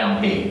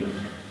down here.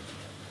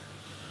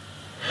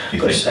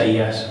 Got to say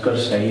yes. Got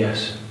to say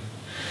yes.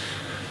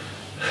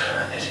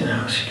 Anything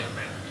else you can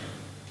bring?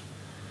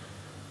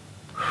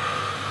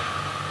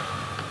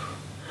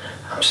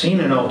 I'm seeing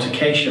an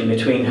altercation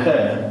between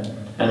her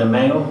and a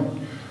male.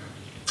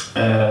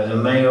 The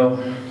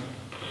male,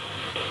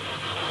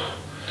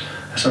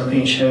 as I'm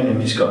being shown him,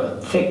 he's got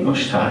a thick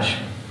moustache,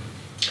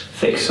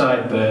 thick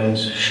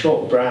sideburns,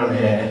 short brown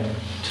hair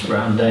to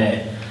around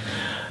there,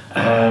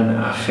 and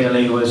I feel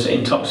he was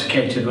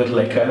intoxicated with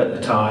liquor at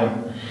the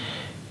time.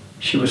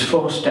 She was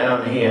forced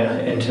down here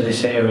into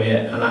this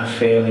area, and I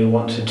feel he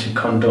wanted to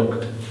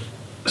conduct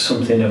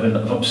something of an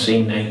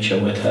obscene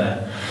nature with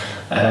her.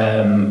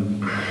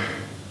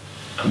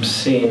 I'm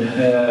seeing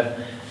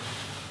her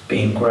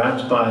being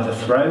grabbed by the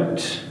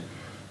throat,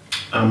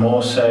 I'm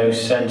also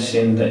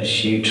sensing that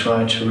she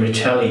tried to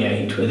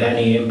retaliate with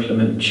any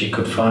implement she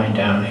could find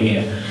down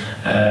here.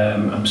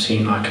 I'm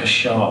seeing like a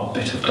sharp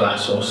bit of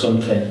glass or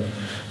something.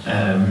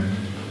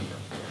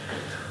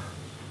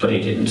 But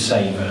it didn't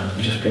save her.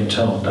 I've just been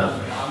told that.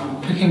 I'm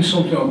picking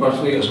something up, but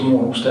I think it's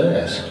more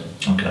upstairs.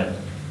 Okay.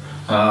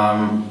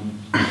 I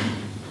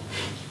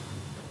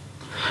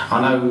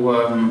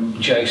know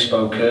Jay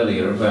spoke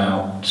earlier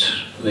about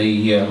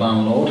the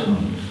landlord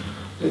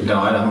that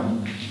died.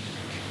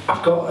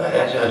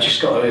 I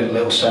just got a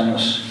little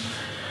sense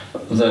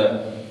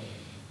that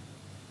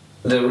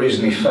the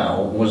reason he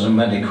fell was a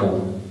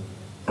medical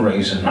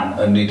reason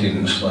and he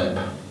didn't slip.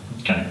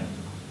 Okay.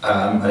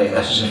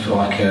 As if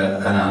like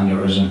an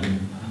aneurysm,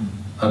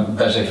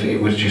 as if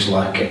it was just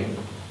like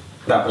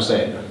that was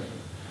it.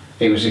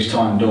 It was his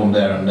time done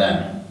there and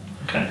then.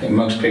 Okay. I think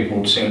most people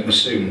would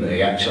assume that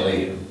he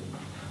actually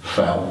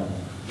fell,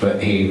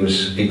 but he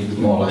was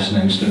more or less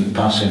an instant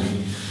passing.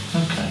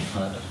 Okay.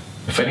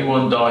 If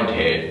anyone died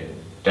here,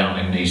 down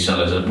in these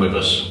cellars with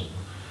us,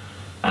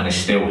 and is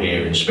still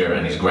here in spirit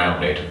and is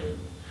grounded,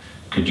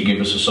 could you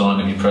give us a sign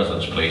of your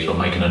presence, please, by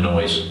making a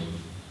noise?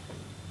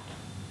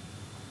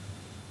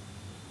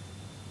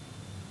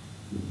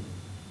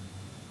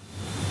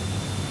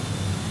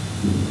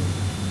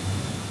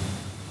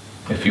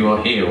 If you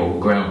are here or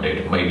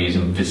grounded, maybe is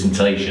in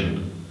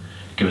visitation,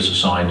 give us a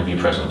sign of your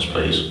presence,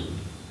 please.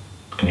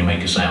 Can you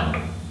make a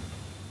sound?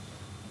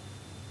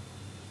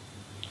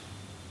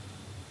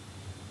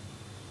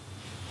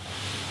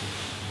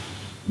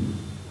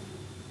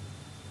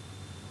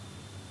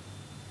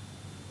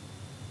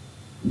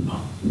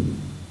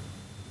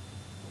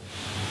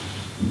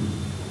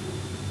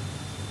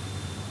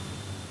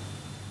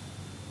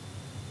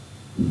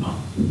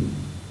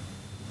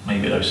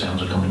 Maybe those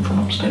sounds are coming from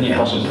upstairs.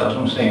 Yeah, that's what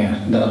I'm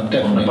saying. That's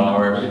definitely on the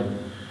bar area.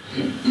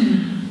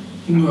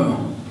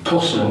 Well,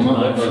 possible.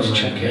 Might have to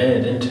check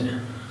it. Didn't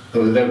it?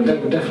 There were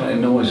definitely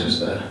noises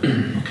there.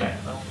 Okay.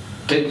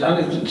 It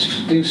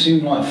didn't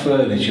seem like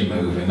furniture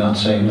moving. I'd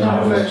say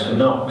no.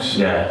 Knocks.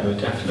 Yeah. They were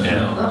definitely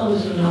Yeah. That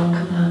was a knock,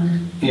 and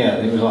then Yeah,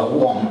 it was like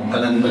one, and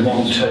then the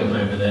one, two.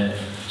 over there.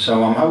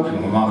 So I'm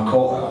hoping we might have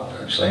caught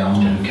that actually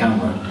on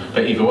camera.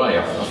 But either way,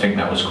 I think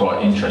that was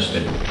quite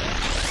interesting.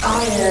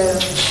 I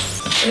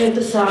heard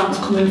the sounds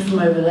coming from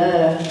over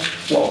there.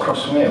 What,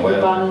 across from here? The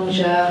Where? band,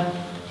 yeah.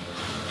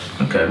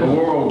 Okay, well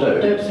what I'll I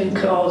do... don't think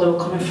they were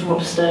coming from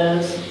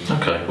upstairs.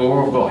 Okay, well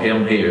what I've got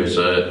here is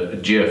a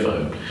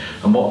geophone,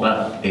 and what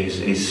that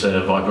is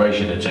a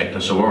vibration detector,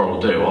 so what I'll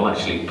do, I'll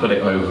actually put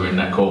it over in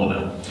that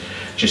corner,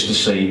 just to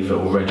see if it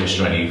will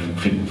register any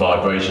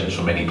vibrations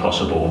from any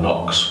possible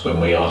knocks when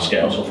we ask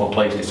it. So if I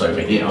place this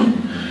over here,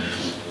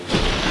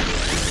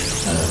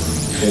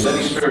 if there's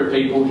any spirit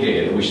people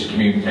here that wish to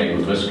communicate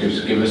with us,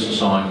 give us a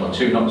sign, by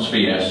 2 knocks for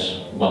yes,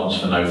 once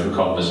for no for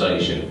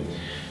conversation.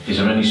 Is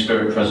there any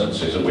spirit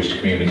presences that wish to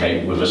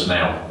communicate with us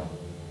now?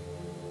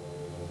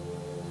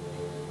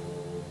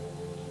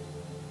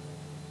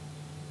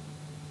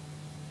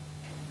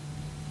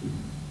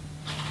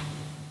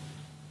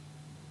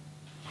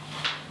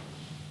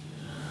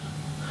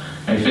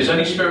 And if there's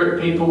any spirit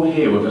people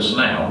here with us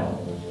now,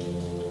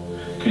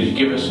 could you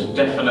give us a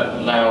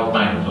definite loud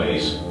bang,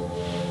 please?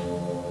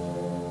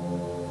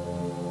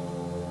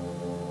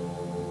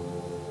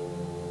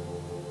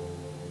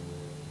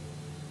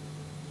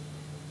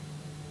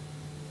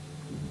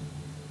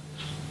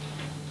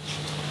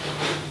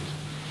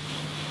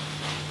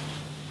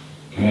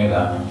 Can you hear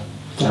that?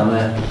 Down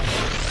there.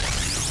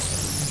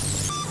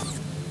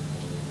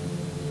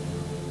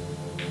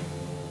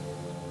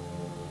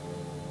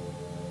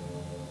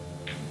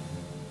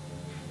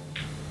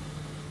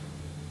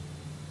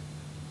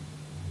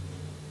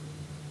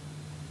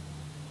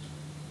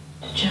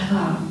 Did you hear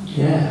that?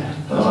 Yeah.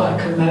 It was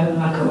like a moan,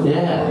 like a...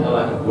 Yeah,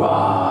 like a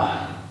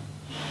rah.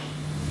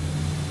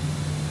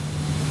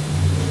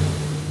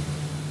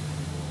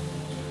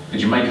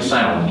 Did you make a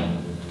sound?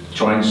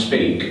 Try and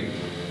speak.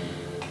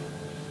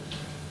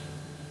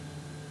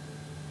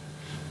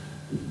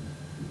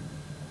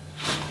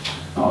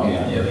 Oh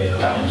yeah.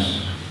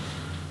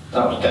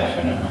 That was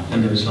definite.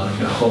 And there was like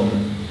a hum,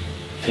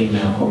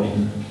 female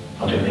humming.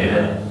 I didn't hear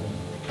that.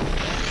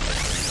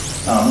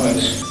 Oh no,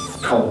 it's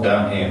cold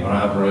down here, but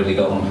I've already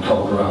got one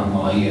cold around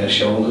my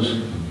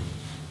shoulders.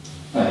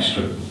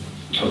 Extra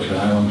touch of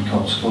air on the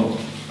cold spot.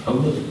 Oh,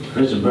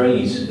 there is a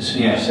breeze. As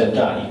soon as you said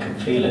that, you can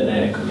feel it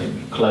there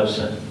coming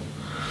closer.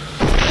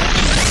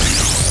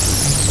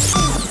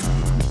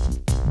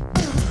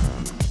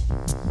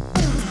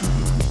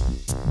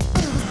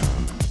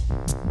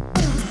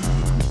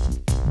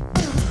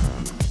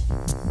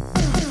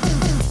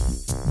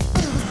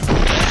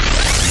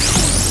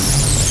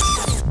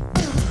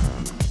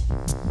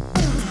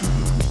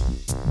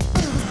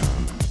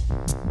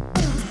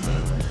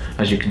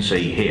 As you can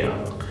see here,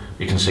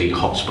 you can see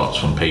hotspots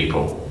from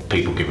people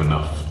giving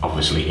off,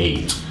 obviously,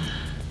 heat.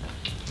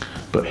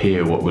 But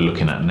here what we're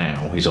looking at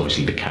now is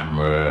obviously the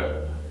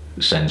camera,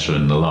 sensor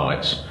and the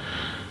lights.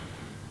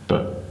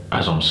 But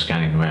as I'm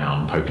scanning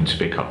around, I'm hoping to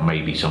pick up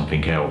maybe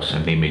something else,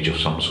 an image of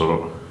some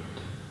sort.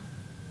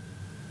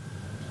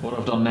 what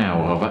I've done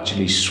now, I've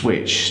actually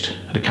switched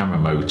the camera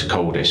mode to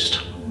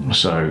coldest.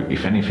 So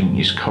if anything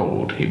is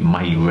cold, it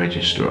may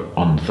register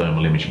on the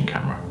thermal imaging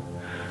camera.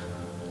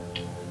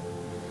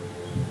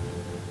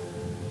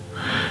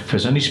 If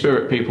there's any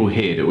spirit people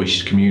here that wish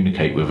to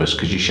communicate with us,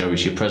 could you show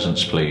us your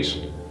presence, please?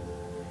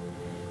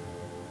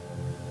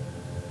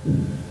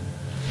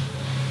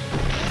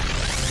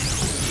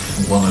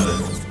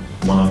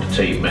 One of the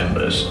team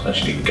members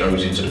actually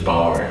goes into the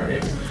bar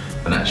area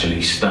and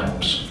actually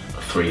stamps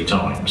 3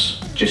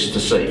 times just to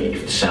see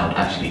if the sound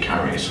actually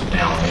carries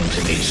down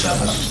into these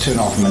cellars. That's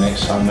 2.5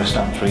 minutes, so I'm going to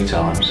stamp 3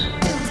 times.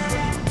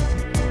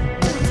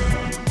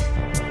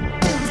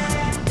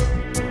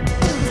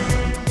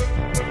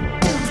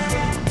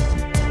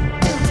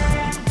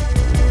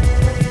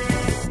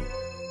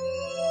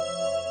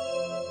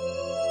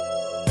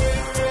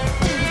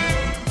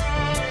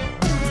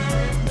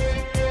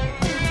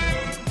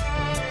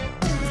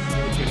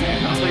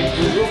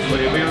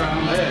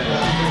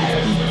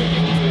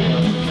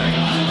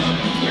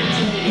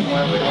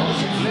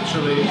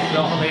 Literally,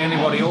 not hardly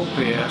anybody up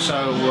here, so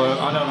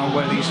I don't know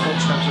where these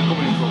footsteps are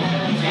coming from.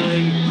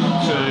 3,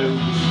 2,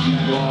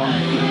 1,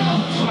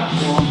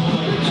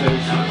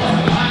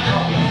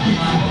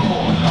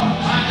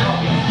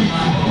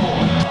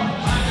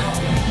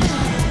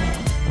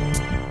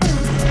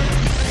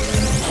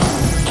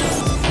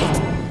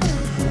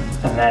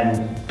 2. And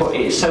then, but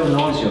it's so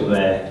noisy up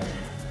there.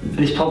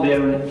 There's probably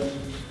only,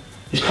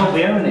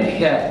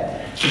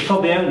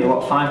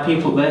 what, 5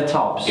 people up there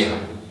tops? Yeah.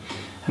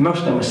 And most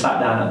of them were sat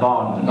down at the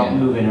bar, not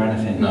moving or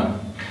anything. No.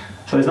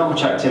 So there's not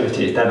much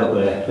activity, it's dead up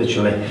there,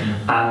 literally.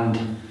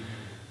 And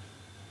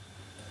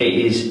it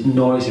is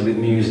noisy with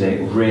music,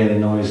 really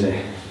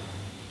noisy.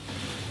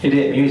 You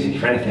hear music,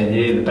 if anything,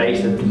 you hear the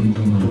bass, the dum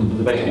dum dum,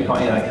 the bass, you can't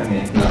hear that, can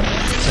you? No.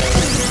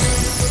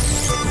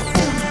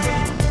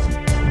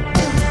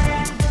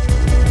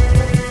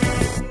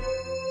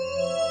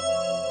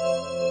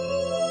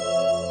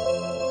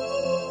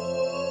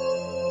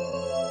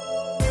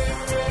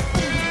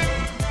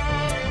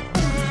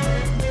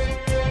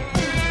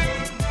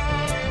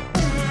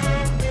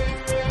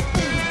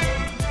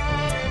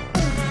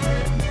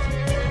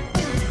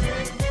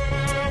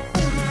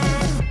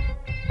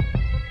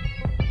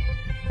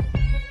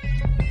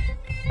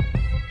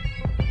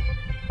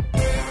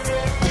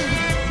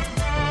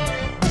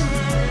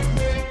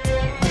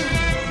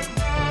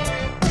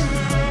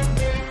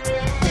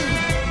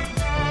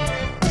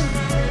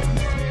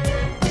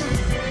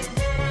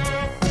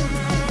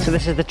 So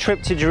this is the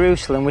Trip to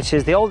Jerusalem, which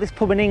is the oldest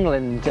pub in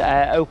England,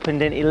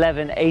 opened in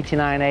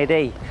 1189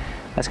 AD.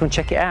 Let's go and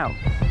check it out.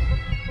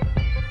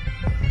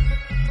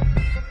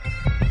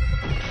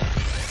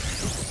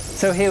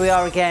 So here we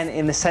are again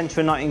in the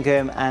centre of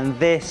Nottingham, and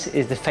this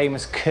is the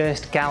famous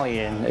cursed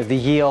galleon of the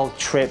ye-olde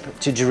trip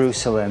to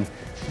Jerusalem.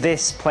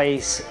 This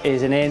place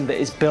is an inn that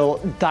is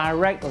built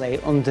directly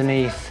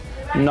underneath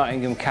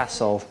Nottingham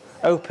Castle.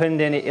 Opened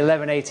in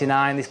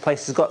 1189, this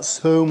place has got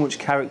so much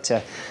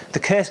character. The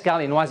cursed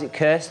galleon, why is it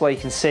cursed? Well, you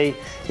can see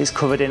it's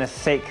covered in a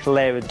thick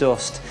layer of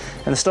dust.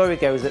 And the story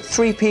goes that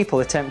 3 people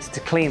attempted to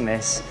clean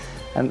this,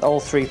 and all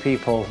 3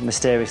 people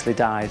mysteriously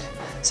died.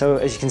 So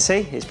as you can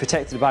see, it's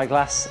protected by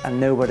glass and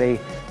nobody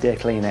dare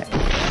clean it.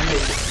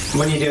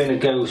 When you're doing a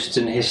ghosts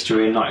and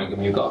history in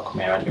Nottingham, you've got to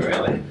come here, haven't you,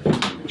 really?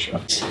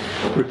 It's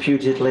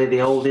reputedly the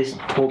oldest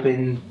pub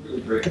in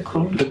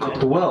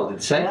the world,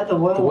 it'd say? Yeah, the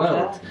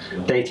world.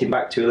 Yeah. Dating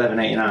back to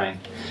 1189.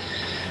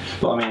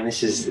 But I mean,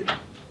 this is...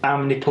 How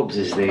many pubs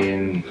is there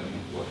in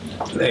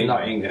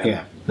Nottingham?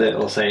 Yeah.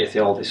 That'll say it's the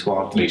oldest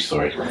one? At least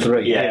 3.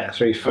 3, yeah.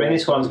 3, 4. I mean,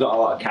 this one's got a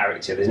lot of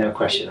character, there's no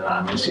question of that.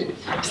 I mean,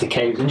 it's the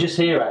caves. And just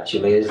here,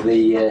 actually, is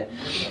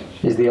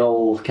the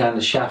old kind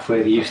of shaft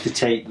where they used to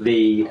take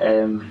the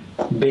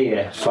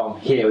beer from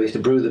here. They used to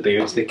brew the beer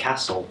into the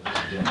castle.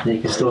 And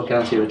you can still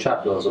kind of see the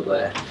trapdoors up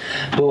there.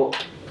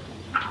 But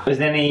is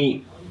there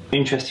any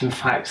interesting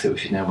facts that we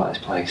should know about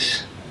this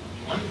place?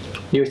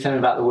 You were telling me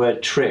about the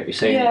word trip, you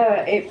say?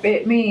 Yeah,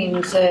 it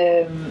means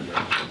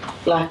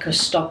like a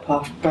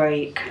stop-off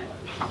break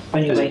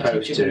when you wait to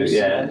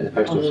Jerusalem. As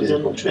opposed to a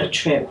physical trip. A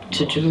trip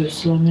to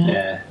Jerusalem,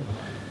 yeah.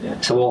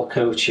 So all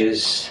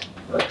coaches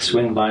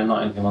swing by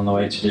Nottingham on the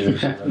way to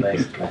Jerusalem,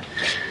 basically.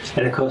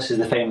 And of course there's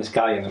the famous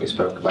galleon that we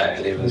spoke about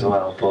earlier as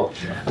well. But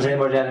has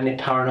anybody had any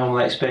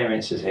paranormal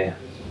experiences here?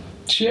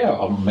 Yeah,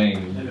 I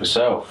mean,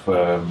 myself,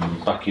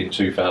 back in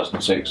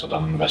 2006 I'd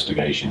done an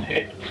investigation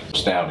here.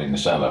 It's down in the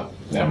cellar,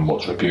 and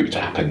what's reputed to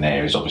happen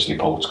there is obviously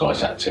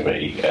poltergeist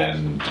activity,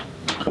 and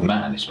a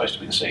man is supposed to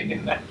have been seen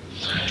in there.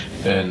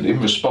 And in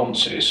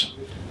responses,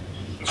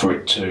 for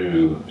it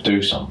to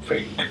do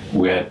something,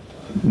 we had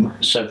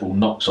several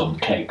knocks on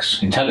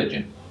kegs,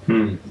 intelligent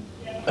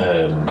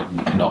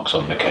knocks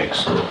on the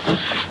kegs.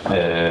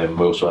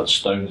 We also had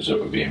stones that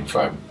were being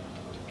thrown,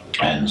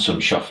 and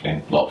some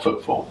shuffling, a lot of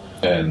footfall.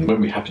 And when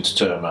we happened to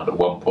turn around at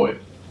one point,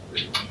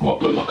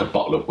 what looked like a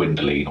bottle of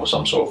Windoline or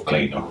some sort of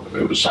cleaner,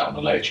 it was sat on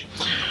the ledge.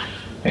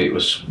 It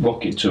was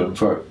rocking to and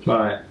fro.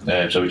 Right.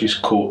 So we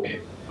just caught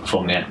it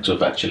from the act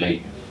of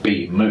actually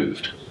being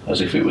moved.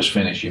 as if it was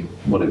finishing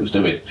what it was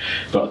doing.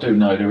 But I do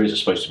know there is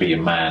supposed to be a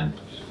man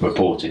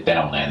reported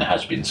down there and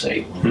has been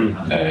seen,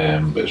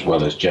 as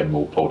well as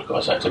general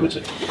poltergeist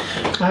activity.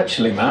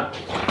 Actually, Matt,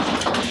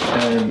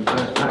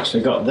 I've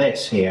actually got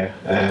this here.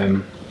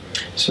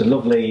 It's a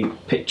lovely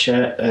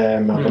picture.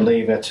 I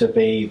believe her to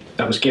be,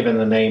 I was given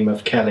the name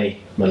of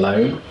Kelly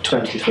Malone,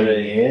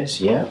 23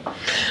 years, yeah.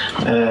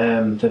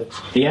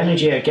 The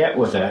energy I get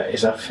with her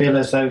is I feel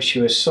as though she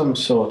was some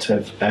sort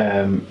of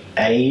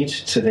aid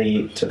to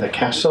the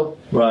castle.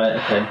 Right,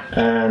 okay.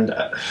 And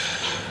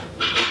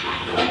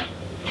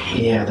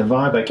yeah, the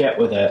vibe I get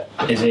with it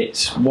is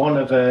it's one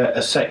of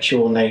a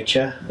sexual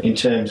nature in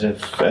terms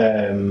of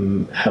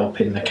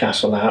helping the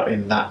castle out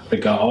in that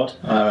regard.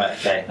 Alright,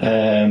 okay.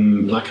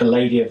 Like a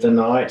lady of the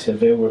night,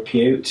 of ill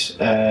repute. She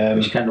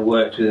kind of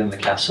worked within the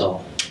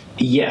castle.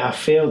 Yeah, I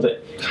feel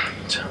that...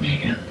 Tell me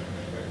again.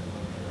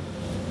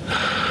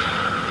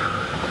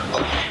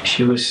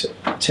 She was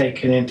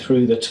taken in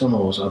through the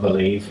tunnels, I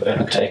believe,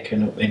 and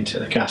taken up into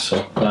the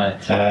castle. Right.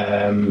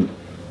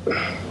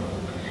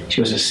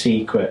 She was a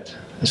secret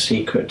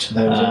to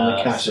those in the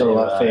castle,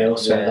 I feel,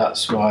 so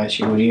that's why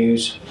she would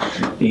use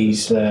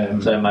these. So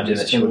I imagine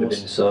that she would have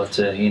been sort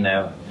of, you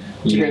know.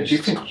 Do you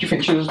think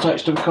she's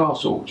attached to the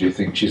castle? Do you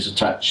think she's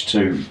attached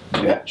to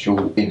the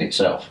actual inn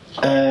itself?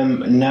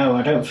 No,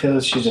 I don't feel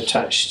that she's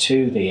attached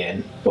to the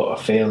inn, but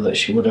I feel that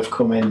she would have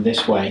come in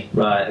this way.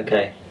 Right,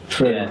 okay.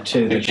 Through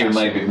to the castle.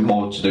 Maybe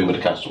more to do with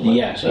the castle.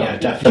 Yeah, yeah,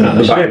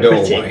 definitely. She's very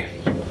pretty.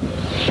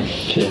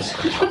 Cheers.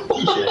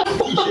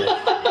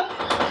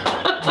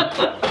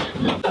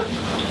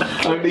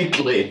 Only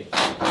clear.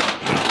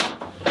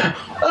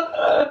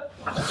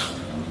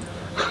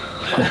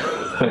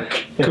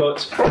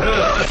 Cut.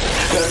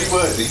 The only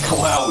word that come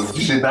out with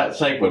just in that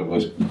segment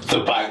was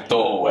the back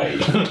doorway.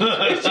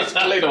 It's just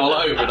clean all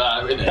over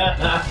now, isn't it?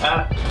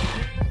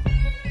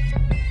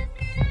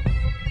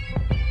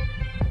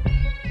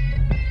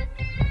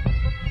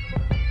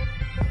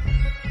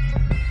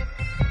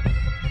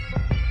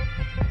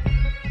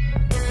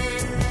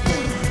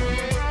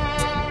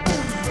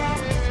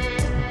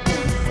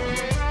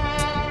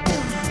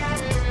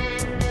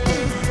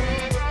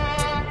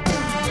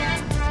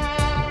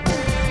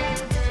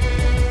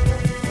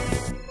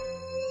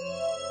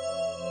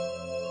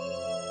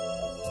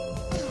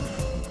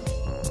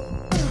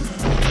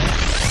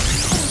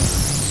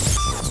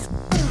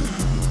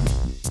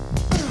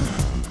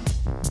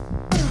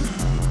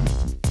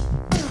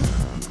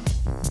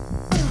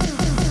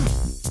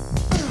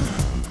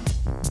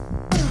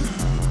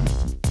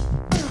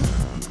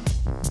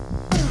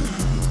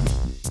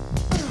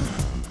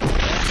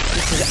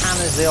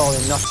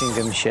 In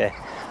Nottinghamshire,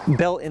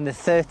 built in the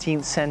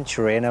 13th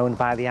century and owned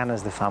by the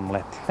Annesley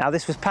family. Now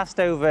this was passed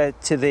over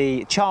to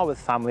the Charworth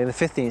family in the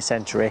 15th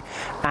century,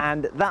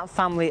 and that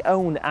family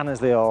owned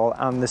Annesley Hall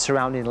and the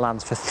surrounding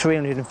lands for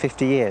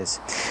 350 years.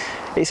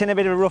 It's in a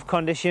bit of a rough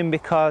condition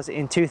because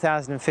in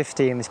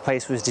 2015 this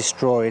place was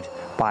destroyed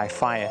by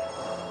fire.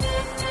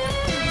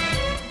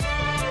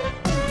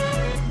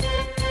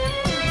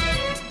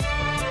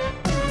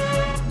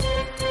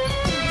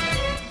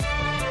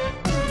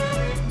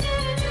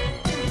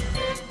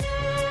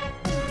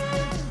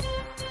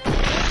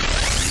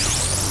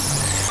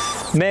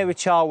 Mary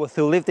Charworth,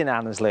 who lived in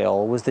Annesley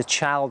Hall, was the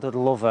childhood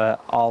lover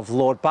of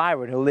Lord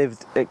Byron, who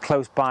lived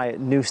close by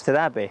at Newstead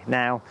Abbey.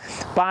 Now,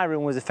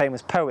 Byron was a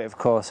famous poet, of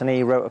course, and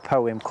he wrote a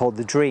poem called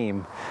The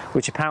Dream,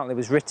 which apparently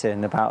was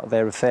written about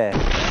their affair.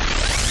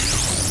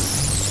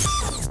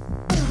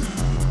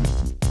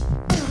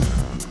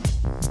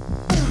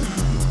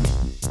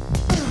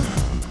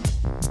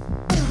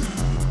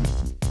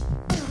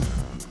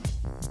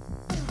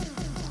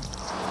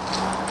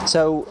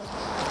 So,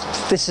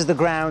 this is the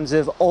grounds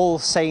of All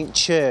Saint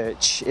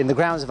Church in the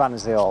grounds of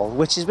Annesley Hall,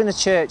 which has been a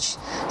church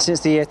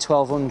since the year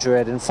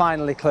 1200 and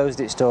finally closed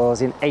its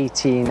doors in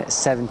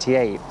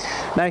 1878.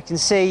 Now you can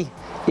see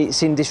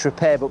it's in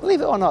disrepair, but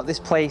believe it or not, this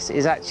place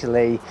is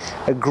actually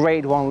a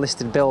Grade 1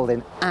 listed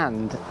building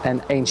and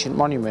an ancient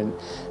monument.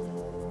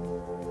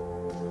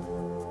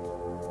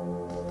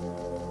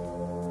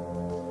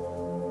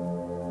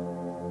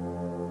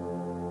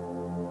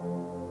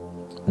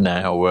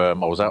 Now, I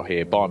was out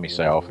here by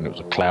myself and it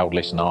was a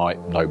cloudless night,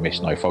 no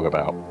mist, no fog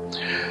about.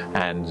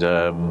 And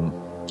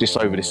just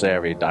over this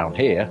area down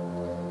here,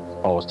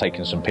 I was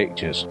taking some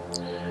pictures.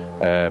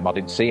 I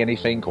didn't see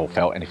anything or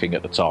felt anything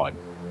at the time.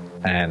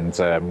 And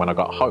when I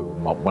got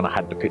home, when I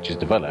had the pictures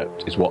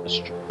developed, is what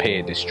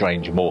appeared this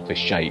strange amorphous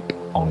shape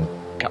on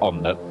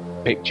the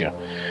picture.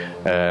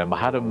 I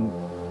had them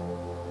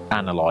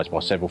analysed by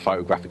several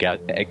photographic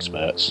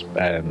experts,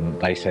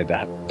 and they said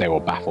that they were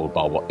baffled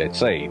by what they'd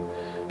seen.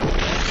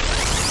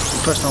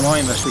 The first time I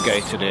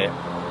investigated it,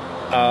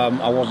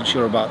 I wasn't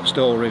sure about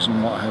stories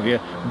and what have you,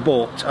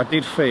 but I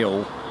did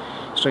feel,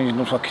 strange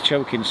enough, like a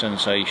choking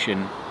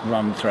sensation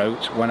around my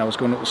throat when I was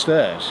going up the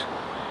stairs.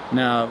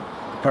 Now,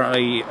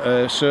 apparently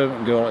a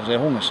servant girl actually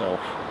hung herself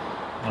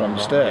from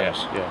the stairs,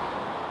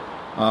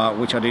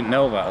 which I didn't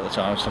know about at the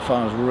time, so I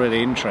found it was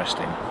really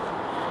interesting.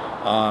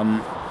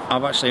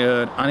 I've actually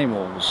heard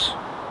animals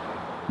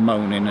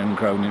moaning and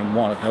groaning and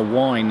a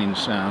whining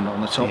sound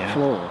on the top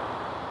floor.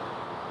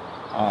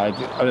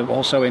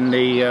 Also in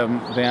the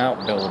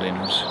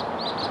outbuildings,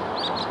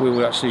 we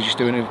were actually just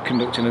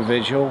conducting a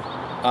vigil,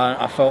 and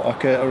I felt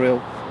like a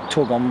real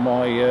tug on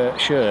my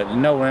shirt.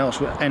 No one else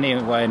was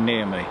anywhere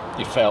near me.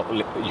 You felt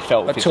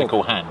a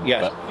physical hand?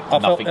 Yes,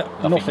 but I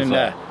felt nothing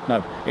there.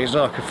 No, it was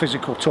like a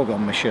physical tug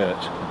on my shirt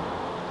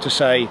to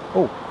say,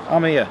 "Oh,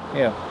 I'm here."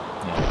 Yeah.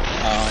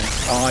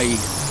 I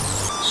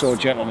saw a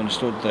gentleman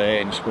stood there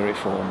in spirit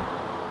form.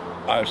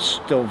 I was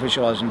still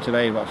visualising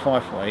today, about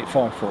 5'8",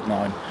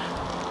 5'9",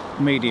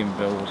 medium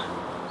build,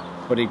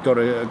 but he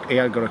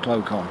had got a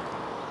cloak on.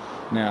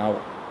 Now,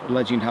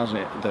 legend has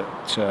it that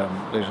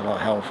there's a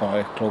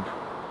Hellfire Club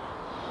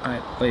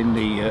in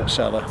the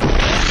cellar.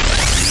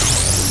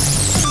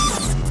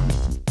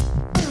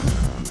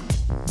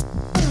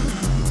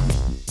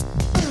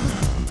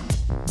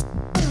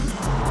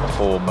 A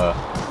former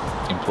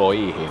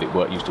employee here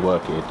that used to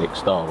work here, Dick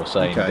Starr, was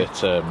saying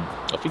that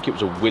I think it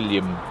was either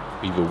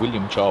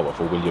William Charworth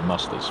or William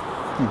Musters,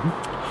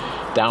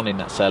 down in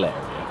that cell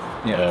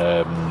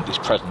area. His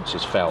presence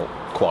is felt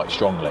quite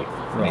strongly.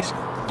 And it's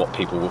what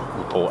people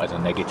report as a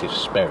negative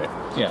spirit.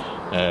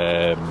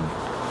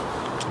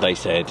 They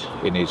said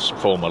in his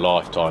former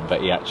lifetime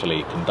that he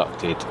actually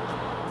conducted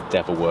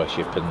devil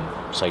worship and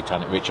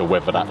satanic ritual.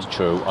 Whether that's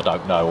true, I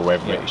don't know, or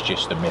whether it's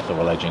just a myth or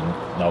a legend,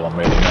 no one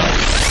really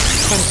knows.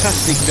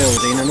 Fantastic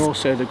building, and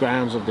also the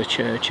grounds of the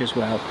church as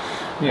well.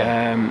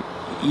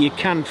 You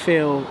can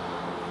feel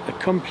a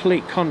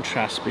complete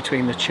contrast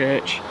between the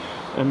church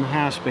and the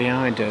house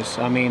behind us.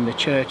 I mean, the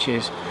church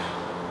is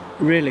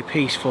really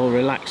peaceful,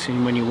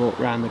 relaxing. When you walk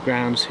around the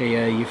grounds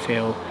here, you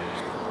feel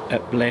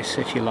at bliss,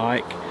 if you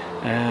like.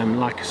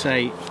 Like I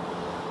say,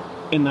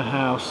 in the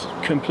house,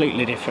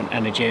 completely different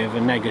energy of a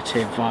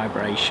negative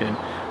vibration,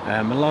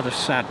 a lot of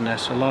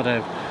sadness, a lot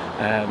of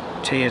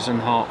tears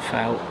and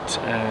heartfelt,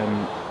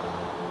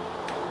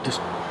 just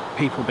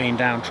people being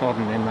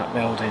downtrodden in that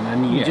building,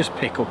 and you just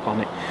pick up on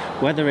it,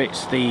 whether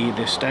it's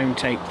the stone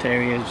tape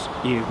theory, as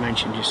you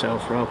mentioned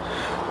yourself, Rob,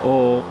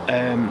 or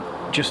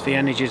just the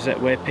energies that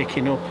we're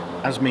picking up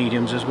as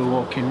mediums as we're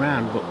walking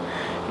around. But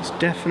it's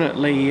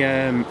definitely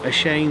a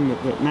shame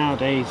that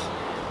nowadays,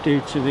 due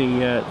to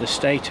the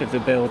state of the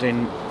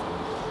building,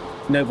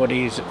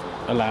 nobody's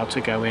allowed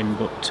to go in,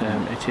 but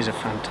it is a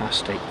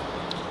fantastic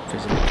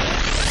visit.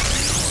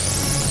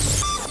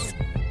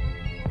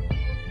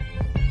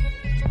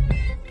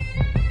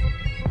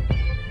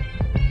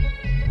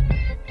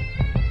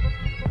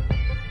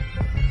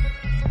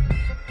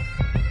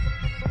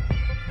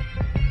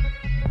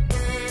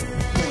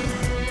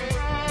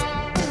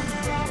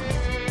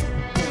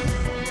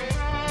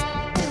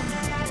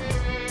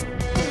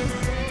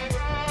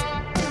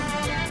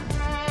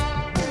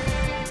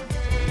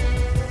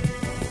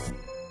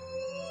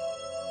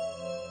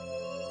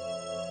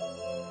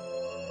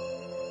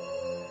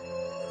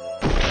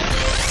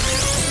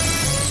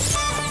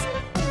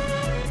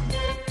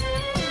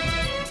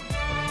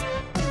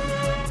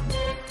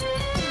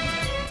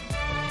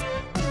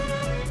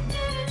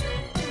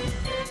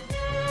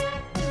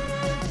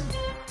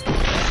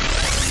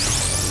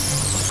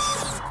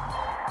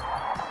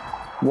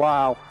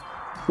 Wow,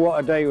 what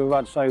a day we've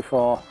had so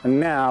far, and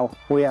now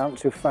we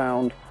actually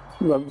found,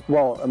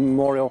 well, a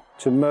memorial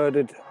to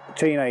murdered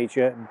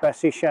teenager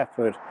Bessie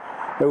Shepherd,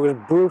 who was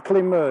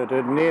brutally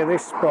murdered near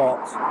this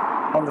spot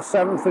on the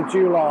 7th of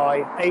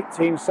July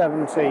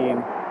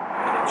 1817.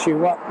 She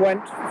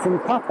went from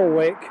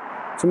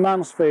Papelwick to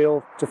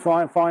Mansfield to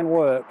find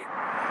work,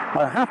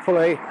 and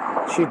happily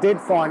she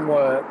did find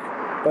work,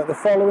 but the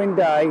following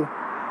day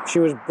she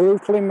was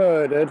brutally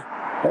murdered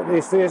at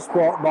this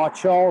spot by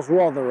Charles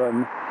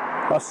Rotherham,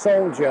 a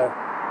soldier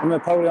in the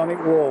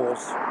Napoleonic Wars.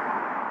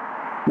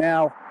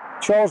 Now,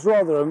 Charles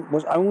Rotherham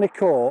was only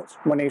caught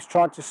when he was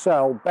trying to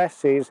sell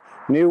Bessie's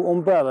new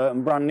umbrella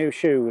and brand new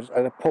shoes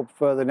at a pub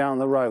further down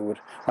the road.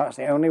 That's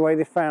the only way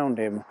they found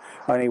him,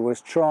 and he was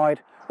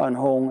tried and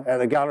hung at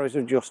the Galleries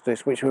of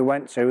Justice, which we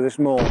went to this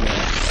morning.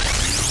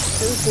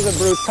 Due to the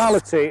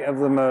brutality of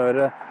the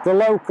murder, the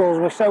locals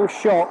were so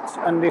shocked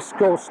and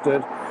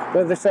disgusted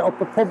that they set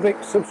up a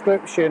public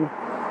subscription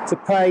to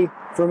pay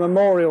for a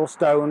memorial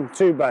stone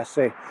to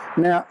Bessie.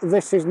 Now,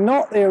 this is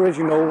not the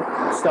original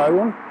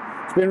stone.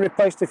 It's been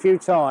replaced a few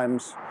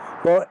times,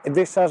 but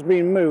this has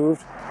been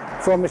moved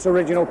from its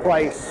original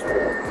place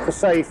for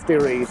safety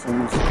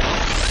reasons.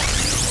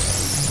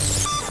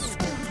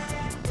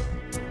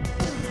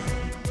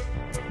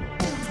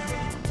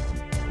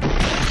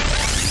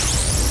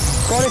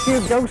 Quite a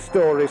few ghost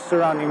stories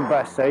surrounding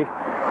Bessie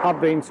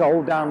have been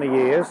told down the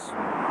years.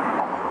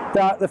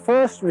 The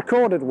first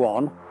recorded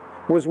one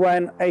was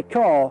when a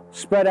car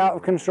sped out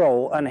of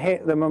control and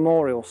hit the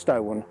memorial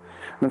stone,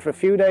 and for a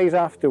few days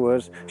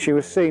afterwards she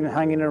was seen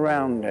hanging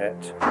around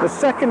it. The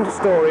second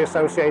story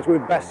associated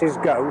with Bessie's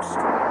ghost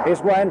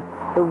is when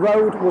the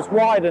road was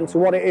widened to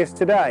what it is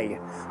today,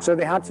 so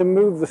they had to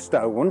move the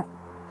stone.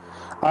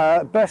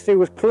 Bessie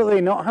was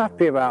clearly not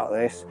happy about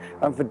this,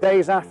 and for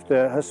days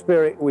after, her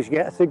spirit was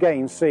yet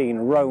again seen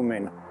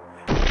roaming.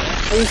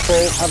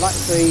 People have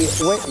actually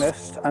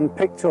witnessed and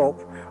picked up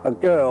a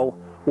girl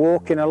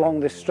walking along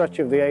this stretch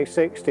of the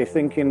A60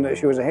 thinking that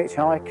she was a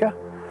hitchhiker,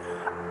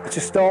 to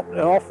stop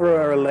and offer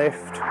her a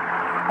lift,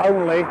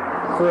 only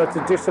for her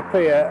to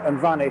disappear and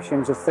vanish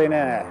into thin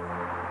air.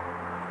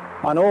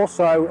 And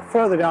also,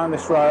 further down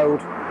this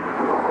road,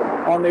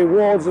 on the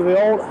wards of the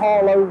old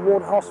Harlow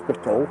Wood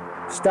Hospital,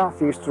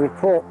 staff used to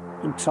report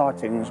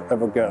sightings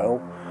of a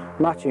girl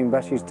matching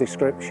Bessie's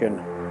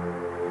description.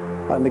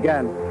 And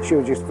again, she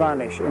would just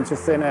vanish into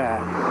thin air.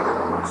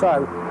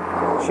 So,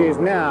 she is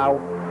now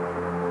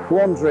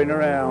wandering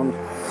around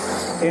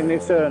in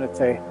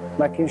eternity,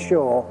 making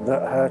sure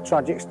that her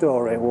tragic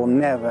story will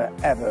never,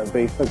 ever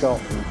be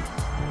forgotten.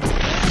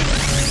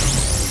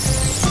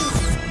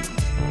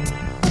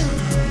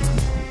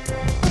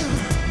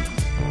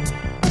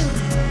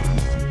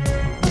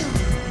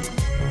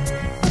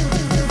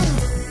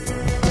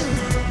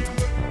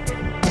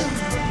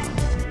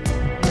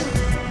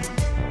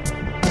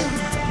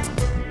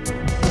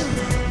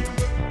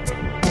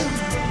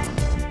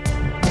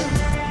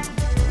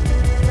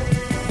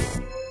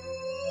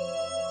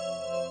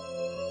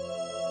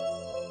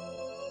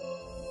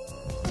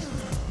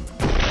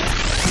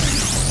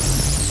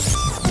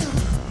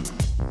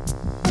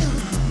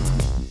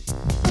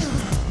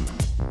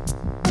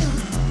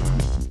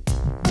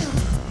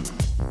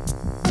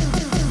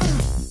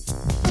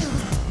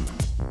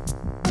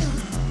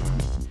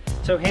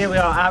 So here we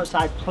are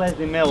outside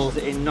Plesley Mills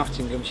in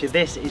Nottinghamshire.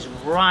 This is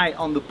right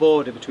on the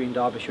border between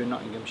Derbyshire and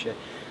Nottinghamshire.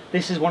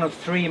 This is one of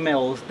 3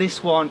 mills.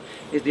 This one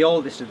is the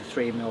oldest of the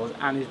 3 mills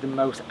and is the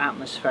most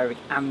atmospheric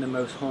and the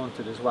most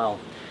haunted as well.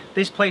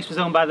 This place was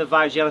owned by the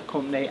Vigella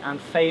Company and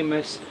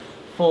famous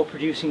for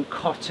producing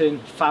cotton,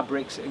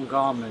 fabrics and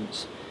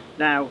garments.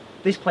 Now,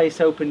 this place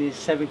opened in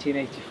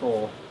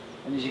 1784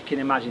 and as you can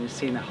imagine it's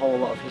seen a whole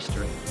lot of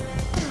history.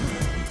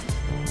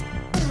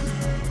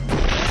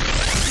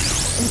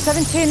 In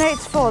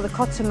 1784, the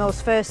cotton mills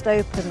first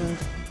opened.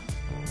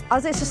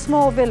 As it's a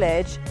small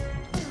village,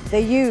 they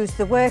used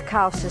the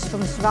workhouses from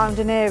the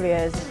surrounding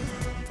areas.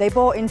 They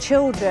brought in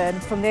children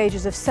from the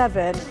ages of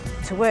 7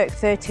 to work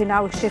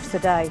 13-hour shifts a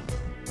day.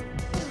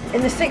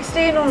 In the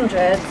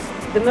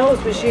 1600s, the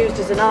mills was used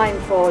as an iron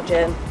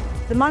forging.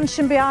 The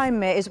mansion behind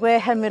me is where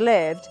Henry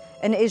lived,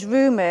 and it is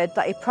rumoured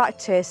that he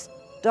practised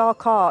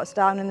dark arts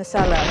down in the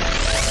cellar.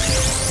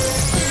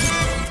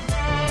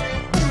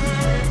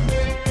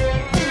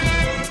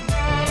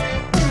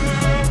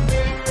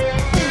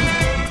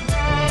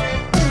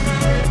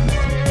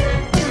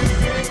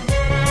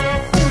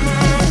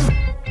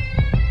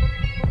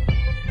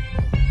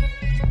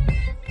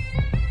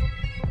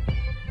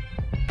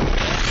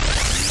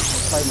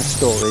 Famous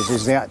stories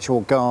is the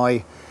actual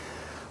guy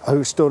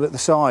who stood at the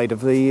side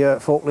of the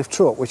forklift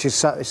truck, which is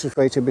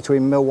situated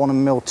between Mill 1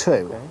 and Mill 2.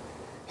 Okay.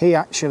 He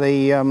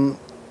actually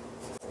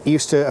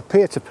used to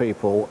appear to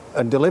people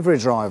and delivery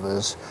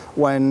drivers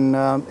when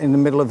in the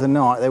middle of the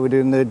night they were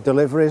doing the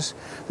deliveries.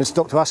 They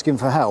stuck to ask him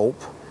for help,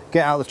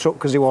 get out of the truck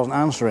because he wasn't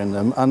answering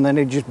them, and then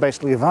he'd just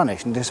basically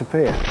vanish and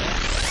disappear.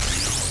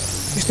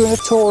 He's doing a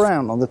tour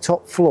around on the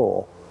top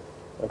floor,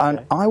 okay. And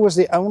I was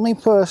the only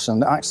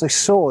person that actually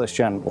saw this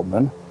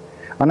gentleman.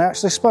 And I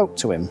actually spoke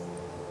to him.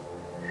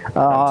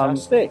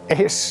 Fantastic.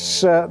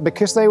 It's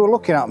because they were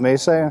looking at me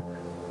saying,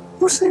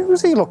 who's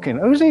he looking?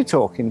 Who's he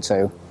talking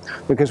to?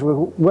 Because we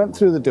went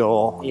through the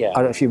door. Yeah. I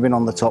don't know if you've been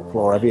on the top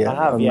floor, have you? I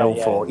have,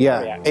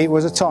 yeah. It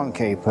was a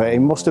timekeeper. He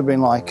must have been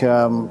like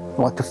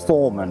a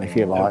foreman, if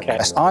you like. Okay.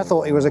 I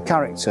thought he was a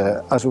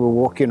character as we were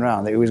walking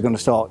around that he was going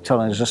to start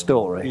telling us a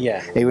story.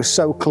 Yeah. He was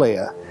so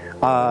clear.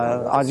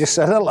 I just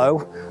said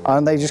hello,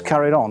 and they just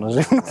carried on as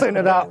if nothing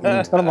had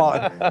happened. And I'm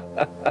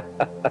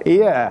like,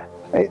 yeah,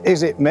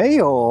 is it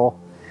me or?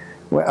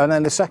 And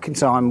then the second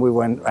time we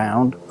went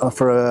round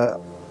for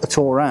a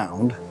tour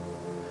round,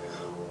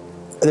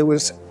 there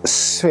was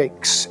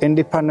 6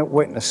 independent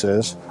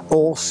witnesses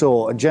all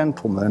saw a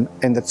gentleman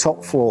in the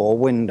top floor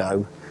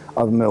window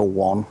of Mill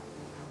 1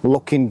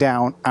 looking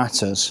down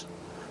at us.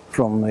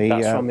 From the,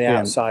 that's from the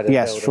outside of the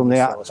building? Yes, from the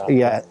outside.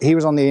 Yeah, he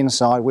was on the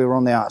inside, we were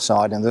on the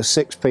outside, and the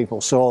 6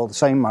 people saw the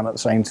same man at the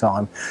same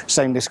time,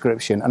 same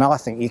description, and I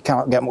think you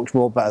can't get much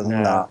more better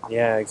than that.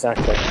 Yeah,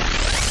 exactly.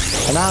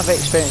 And I've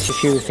experienced a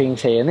few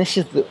things here, and this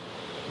is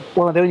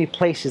one of the only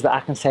places that I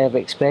can say I've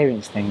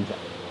experienced things,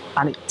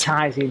 and it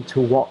ties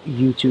into what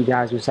you 2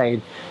 guys were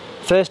saying.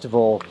 First of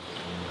all,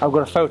 I've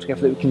got a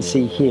photograph that we can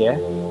see here.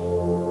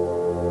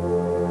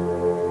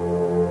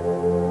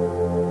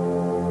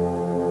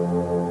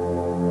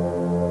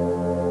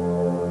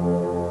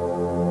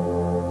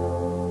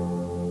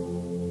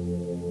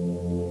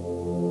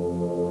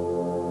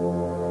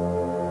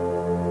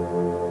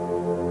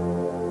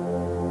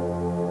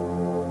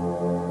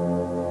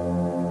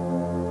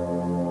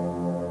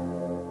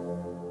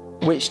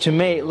 Which to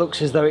me it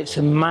looks as though it's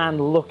a man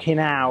looking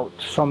out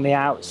from the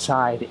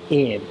outside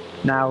in.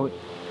 Now,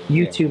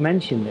 you 2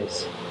 mentioned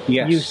this.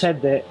 Yes. You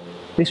said that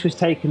this was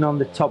taken on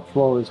the top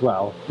floor as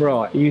well.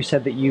 Right. You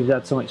said that you've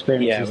had some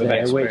experiences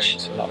there, which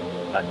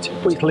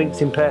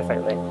links in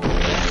perfectly.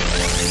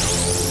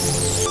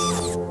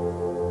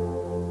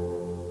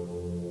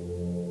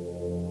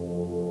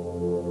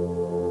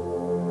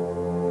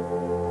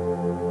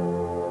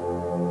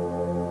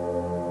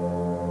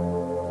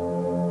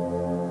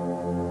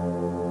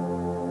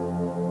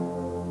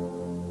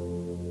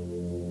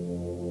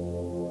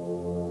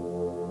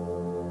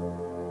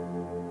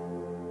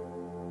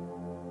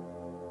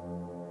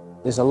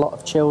 There's a lot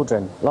of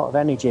children, a lot of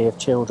energy of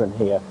children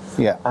here.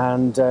 Yeah.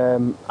 And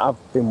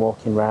I've been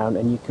walking around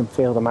and you can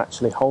feel them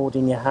actually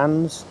holding your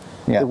hands.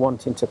 Yeah. They're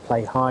wanting to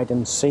play hide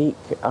and seek.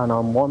 And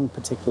on one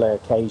particular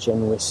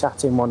occasion, we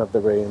sat in one of the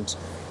rooms,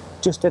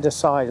 just did a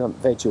silent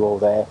vigil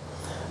there.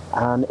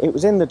 And it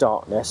was in the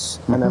darkness.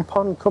 And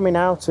upon coming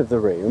out of the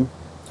room,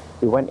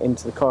 we went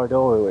into the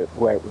corridor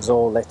where it was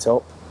all lit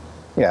up.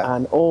 Yeah.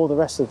 And all the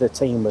rest of the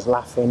team was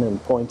laughing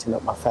and pointing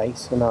at my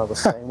face, and I was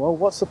saying, well,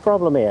 what's the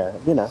problem here?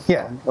 You know,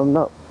 yeah. I'm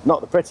not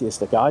the prettiest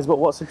of guys, but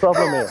what's the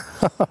problem here?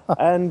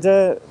 And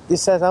they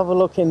said, have a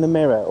look in the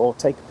mirror or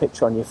take a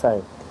picture on your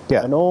phone.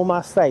 Yeah. And all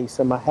my face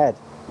and my head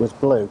was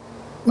blue.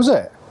 Was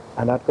it?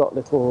 And I'd got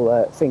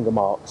little finger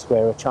marks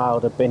where a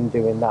child had been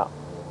doing that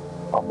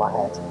on my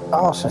head.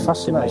 Oh, so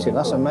fascinating.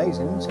 That's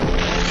amazing, isn't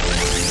it?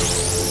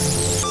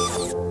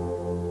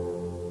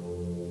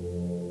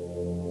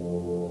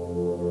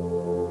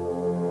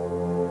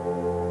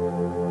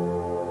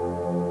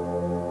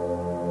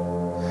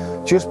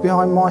 Just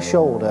behind my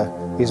shoulder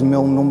is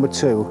mill number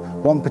 2.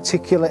 One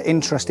particular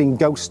interesting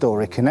ghost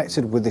story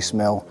connected with this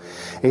mill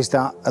is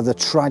that of the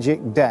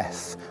tragic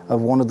death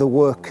of one of the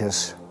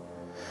workers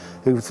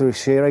who, through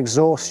sheer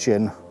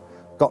exhaustion,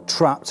 got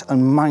trapped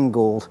and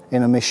mangled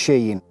in a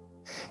machine.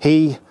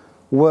 He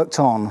worked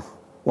on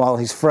while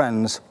his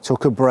friends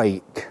took a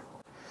break.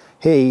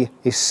 He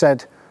is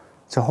said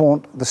to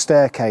haunt the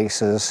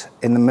staircases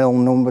in the mill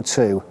number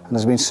 2 and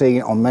has been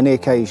seen on many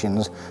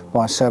occasions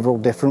by several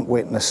different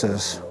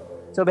witnesses.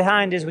 So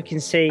behind us we can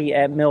see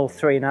Mill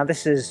 3. Now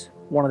this is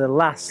one of the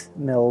last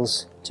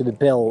mills to be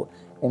built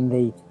in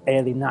the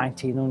early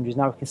 1900s.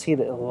 Now we can see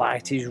that the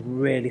light is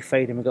really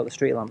fading. We've got the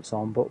street lamps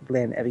on, but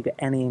Blaine, have you got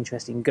any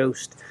interesting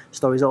ghost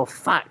stories or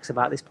facts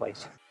about this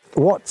place?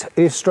 What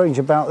is strange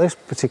about this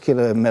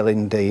particular mill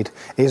indeed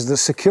is the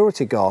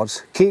security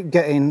guards keep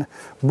getting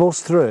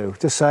buzzed through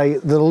to say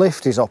the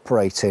lift is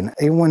operating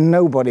even when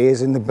nobody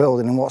is in the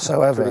building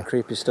whatsoever. Pretty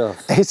creepy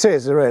stuff. It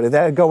is, really.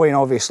 They're going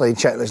obviously and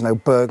check there's no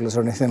burglars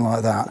or anything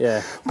like that.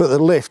 Yeah. But the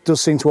lift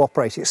does seem to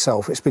operate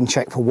itself. It's been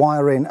checked for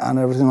wiring and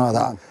everything like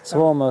that. So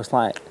almost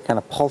like kind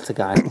of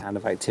poltergeist kind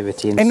of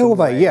activity in a some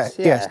way, ways.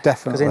 yes,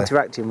 definitely. Because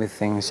interacting with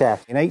things, yeah.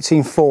 In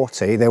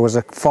 1840 there was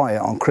a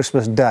fire on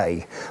Christmas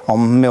Day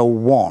on Mill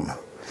 1.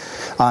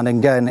 And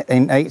again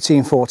in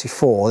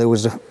 1844 there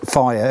was a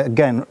fire,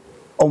 again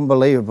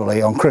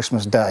unbelievably, on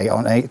Christmas Day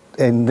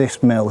in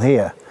this mill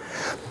here.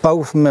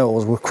 Both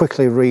mills were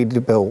quickly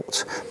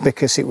rebuilt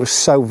because it was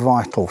so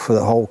vital for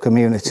the whole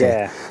community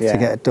to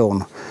get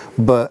done.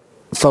 But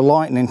for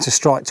lightning to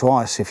strike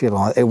twice, if you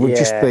like, it would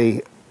just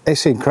be,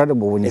 it's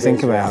incredible when you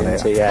think about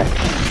it. Yeah.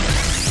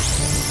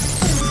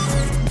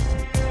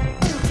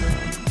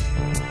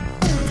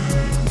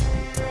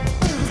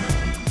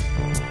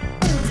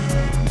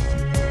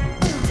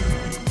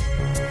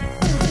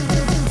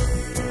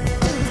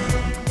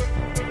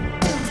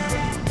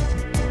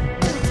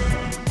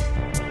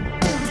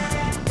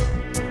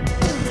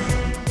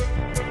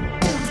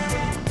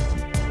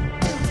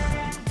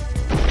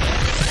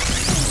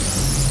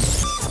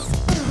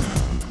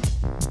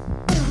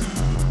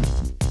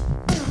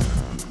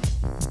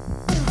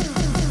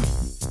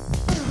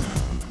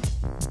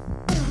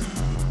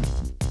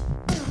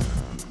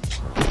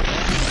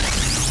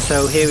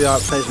 So here we are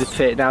at Presley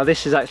Pit. Now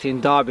this is actually in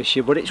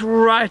Derbyshire, but it's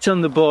right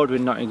on the border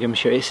with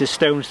Nottinghamshire. It's a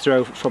stone's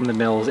throw from the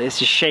mills. It's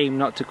a shame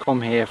not to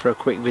come here for a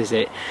quick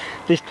visit.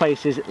 This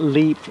place is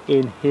leaped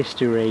in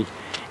history.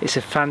 It's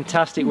a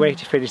fantastic way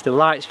to finish. The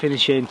light's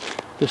finishing,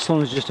 the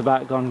sun's just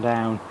about gone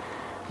down.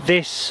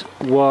 This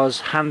was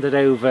handed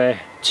over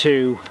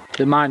to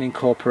the mining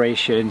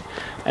corporation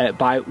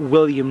by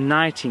William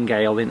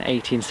Nightingale in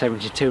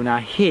 1872. Now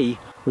he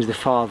was the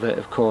father,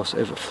 of course,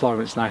 of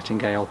Florence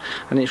Nightingale,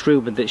 and it's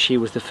rumoured that she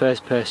was the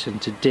first person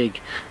to dig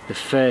the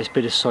first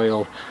bit of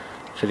soil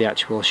for the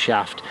actual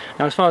shaft.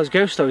 Now as far as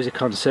ghost stories are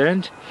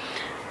concerned,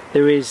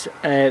 there is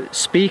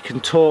speak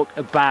and talk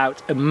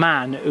about a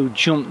man who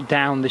jumped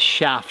down the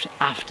shaft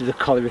after the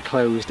colliery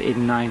closed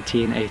in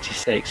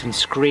 1986, and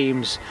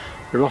screams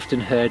are often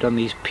heard on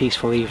these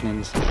peaceful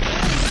evenings.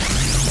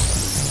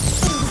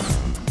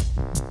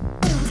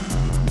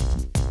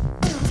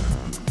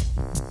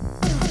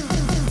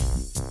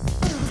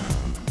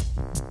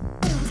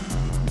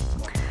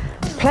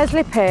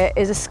 Presley Pit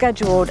is a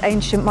scheduled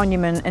ancient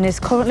monument and is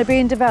currently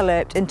being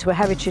developed into a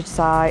heritage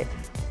site.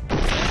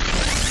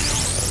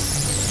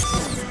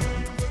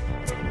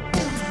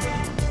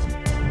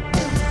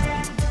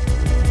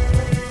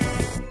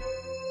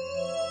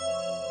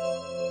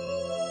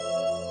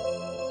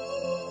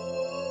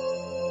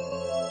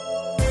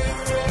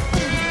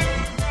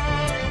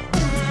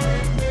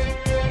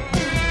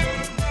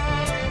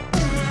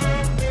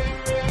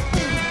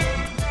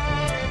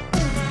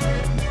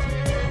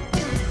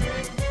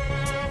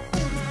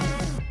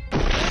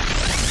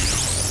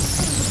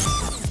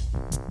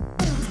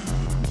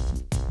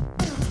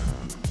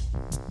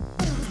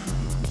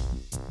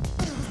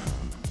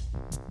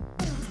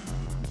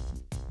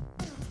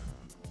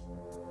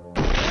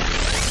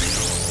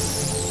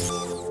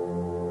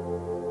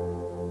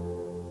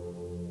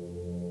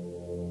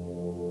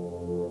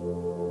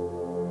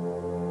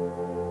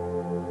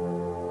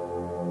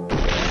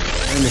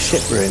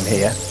 ship room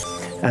here,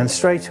 and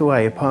straight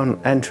away upon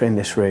entering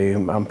this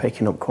room I'm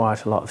picking up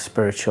quite a lot of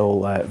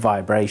spiritual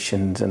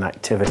vibrations and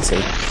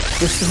activity.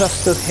 Just as I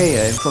stood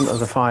here in front of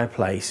the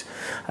fireplace,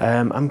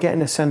 I'm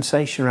getting a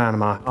sensation around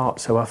my heart,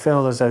 so I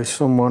feel as though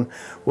someone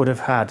would have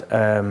had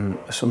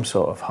some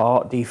sort of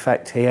heart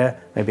defect here,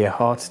 maybe a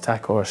heart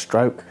attack or a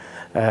stroke,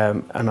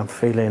 and I'm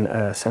feeling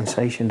a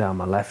sensation down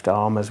my left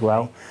arm as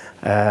well.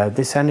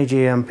 This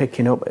energy I'm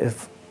picking up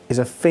is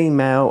a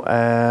female,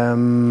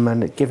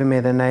 and giving me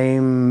the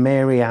name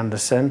Mary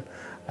Anderson.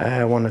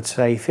 I want to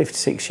say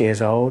 56 years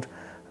old.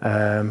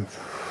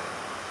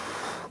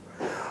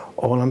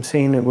 All I'm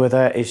seeing with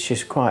her is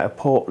she's quite a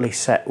portly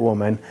set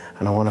woman,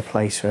 and I want to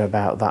place her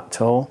about that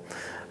tall.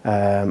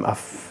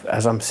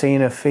 As I'm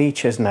seeing her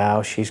features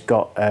now, she's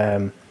got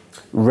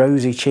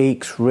rosy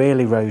cheeks,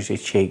 really rosy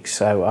cheeks,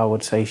 so I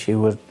would say she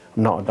was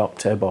not a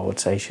doctor, but I would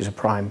say she's a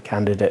prime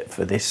candidate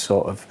for this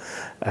sort of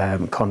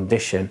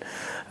condition.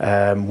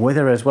 With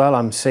her as well,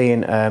 I'm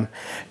seeing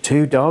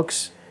 2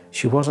 dogs.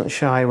 She wasn't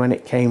shy when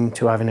it came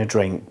to having a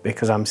drink,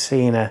 because I'm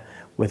seeing her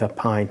with a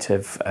pint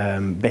of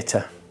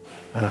bitter,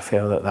 and I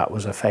feel that that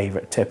was a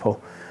favourite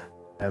tipple.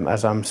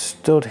 As I'm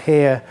stood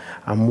here,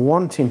 I'm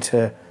wanting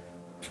to,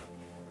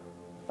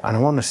 and I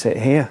want to sit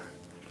here.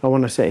 I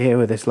want to sit here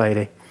with this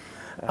lady.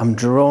 I'm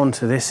drawn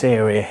to this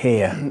area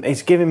here.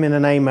 It's giving me the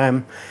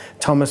name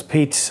Thomas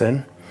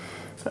Peterson.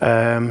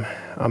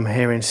 I'm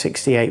hearing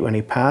 68 when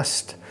he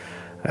passed.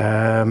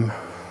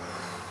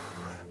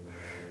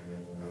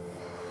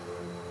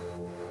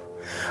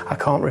 I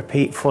can't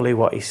repeat fully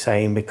what he's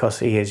saying because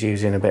he is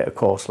using a bit of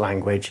coarse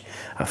language.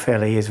 I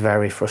feel he is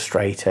very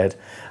frustrated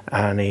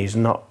and he's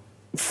not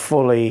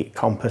fully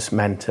compos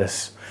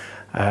mentis.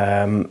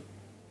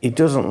 He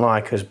doesn't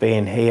like us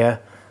being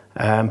here,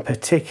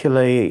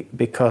 particularly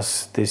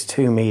because there's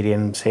 2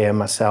 mediums here,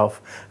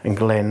 myself and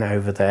Glyn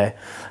over there.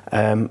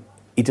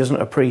 He doesn't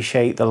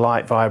appreciate the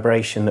light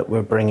vibration that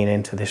we're bringing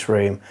into this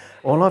room.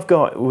 All I've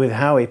got with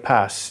how he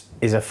passed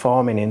is a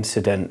farming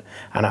incident,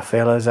 and I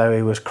feel as though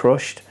he was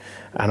crushed.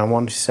 And I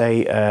want to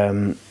say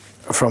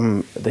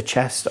from the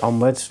chest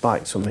onwards,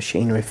 like some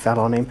machinery fell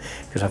on him,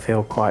 because I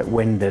feel quite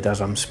winded as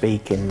I'm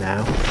speaking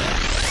now.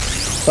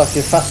 So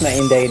after a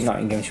fascinating day in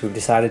Nottinghamshire, we've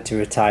decided to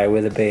retire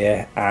with a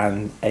beer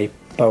and a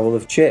bowl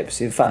of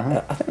chips. In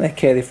fact, I think they're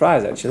curly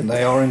fries actually.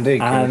 They are indeed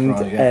curly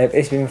fries, yeah.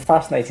 It's been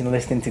fascinating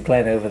listening to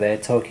Glenn over there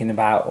talking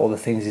about all the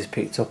things he's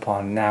picked up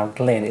on. Now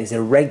Glenn is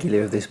a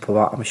regular of this pub,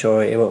 I'm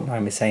sure he won't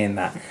mind me saying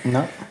that.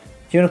 No.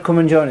 Do you want to come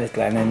and join us,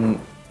 Glenn? And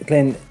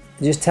Glenn,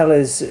 just tell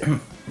us,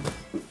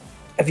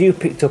 have you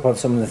picked up on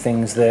some of the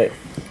things that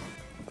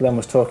Glenn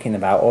was talking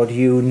about, or do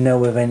you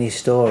know of any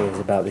stories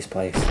about this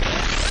place?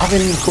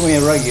 Having come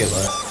here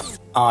regular,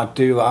 I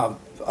do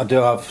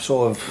have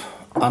sort of,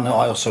 I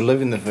also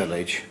live in the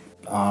village,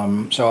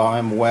 so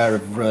I'm aware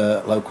of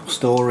local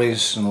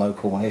stories and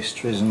local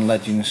histories and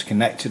legends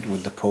connected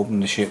with the pub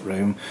and the ship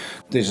room.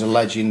 There's a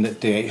legend that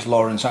D.H.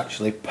 Lawrence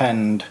actually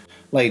penned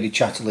Lady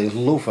Chatterley's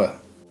lover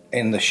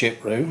in the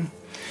ship room.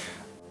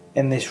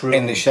 In this room?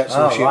 In the ship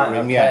room,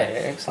 okay, yeah.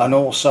 Excellent. And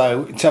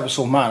also,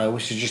 Teversall Manor,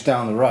 which is just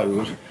down the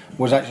road,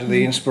 was actually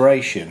the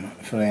inspiration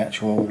for the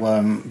actual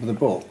the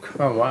book.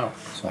 Oh, wow.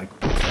 So,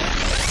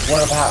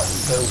 what about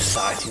those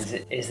sightings?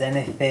 Is there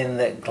anything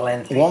that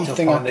Glenn picked up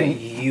on that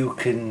you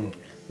can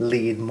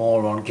lead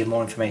more on, give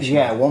more information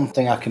on? One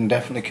thing I can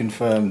definitely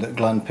confirm that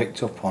Glenn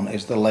picked up on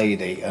is the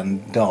lady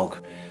and dog.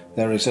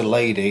 There is a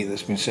lady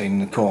that's been seen in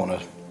the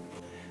corner,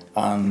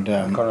 and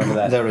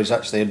there is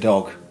actually a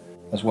dog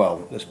as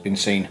well that's been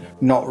seen,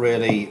 not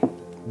really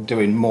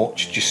doing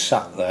much, just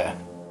sat there.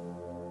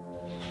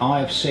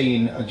 I have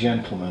seen a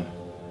gentleman,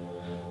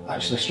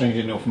 actually strange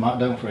enough, Matt,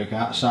 don't freak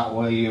out, sat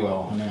where you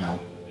are now.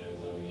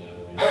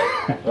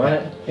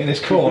 Right. In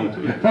this corner.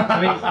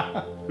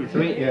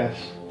 Yes.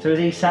 So is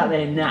he sat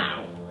there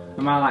now?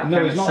 Am I like...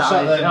 No, he's not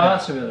sat there now. Oh,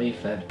 that's a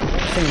relief then. The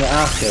thing that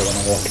I feel when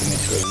I walk in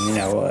this room, you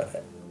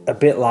know, a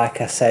bit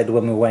like I said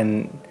when we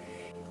went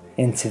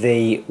into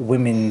the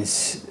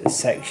women's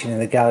section in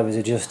the Galleries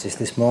of Justice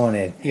this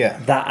morning.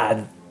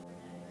 Yeah.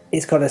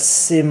 It's got a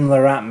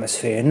similar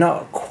atmosphere,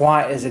 not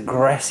quite as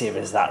aggressive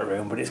as that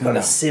room, but it's got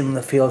a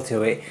similar feel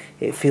to it.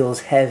 It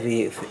feels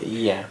heavy.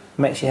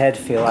 Makes your head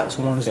feel like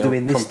someone's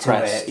doing this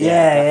to it.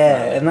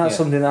 Yeah. And that's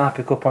something that I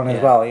pick up on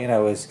as well, you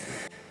know, as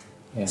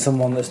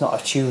someone that's not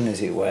attuned,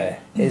 as it were.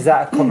 Is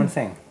that a common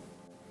thing?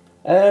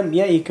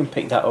 Yeah, you can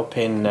pick that up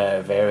in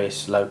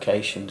various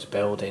locations,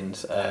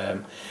 buildings.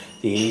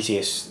 The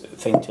easiest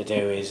thing to do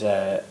is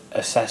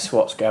assess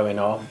what's going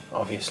on.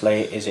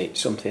 Obviously, is it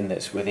something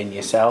that's within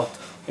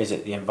yourself? Is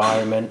it the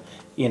environment?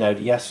 You know,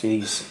 you ask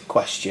these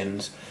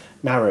questions,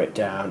 narrow it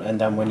down,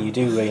 and then when you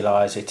do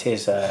realise it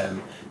is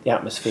the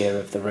atmosphere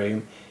of the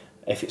room,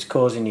 if it's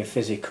causing you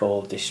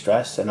physical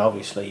distress, then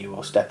obviously you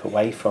will step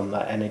away from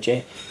that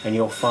energy, and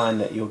you'll find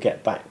that you'll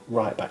get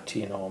right back to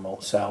your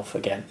normal self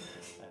again.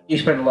 You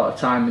spend a lot of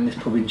time in this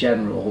pub in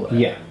general.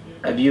 Yeah.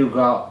 Have you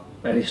got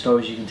any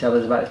stories you can tell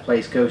us about this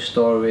place, ghost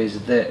stories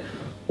that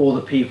all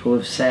the people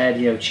have said,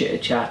 you know, chitter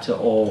chatter,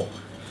 or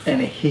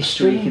any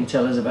history you can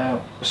tell us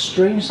about?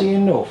 Strangely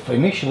enough,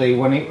 initially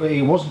when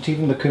it wasn't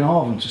even the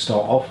Carnarvon to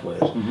start off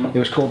with, it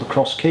was called the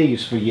Cross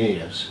Keys for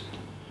years.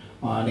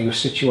 And it was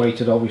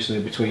situated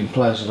obviously between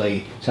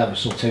Plesley,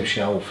 Tabersall,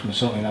 Tibshelf and the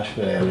Sutton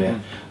Ashford area,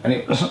 and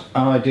it was an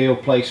ideal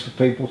place for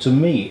people to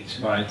meet.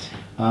 Right.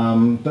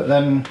 But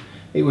then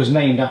it was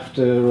named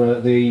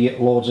after the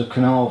Lords of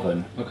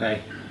Carnarvon,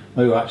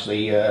 who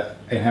actually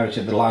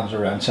inherited the lands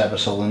around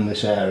Tabersall in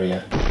this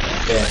area.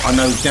 I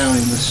know down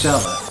in the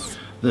cellar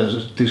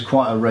there's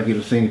quite a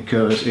regular thing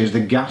occurs is the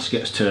gas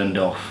gets turned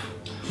off.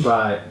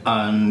 Right.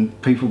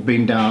 And people have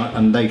been down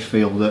and they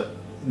feel that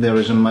there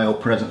is a male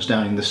presence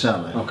down in the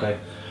cellar. Okay.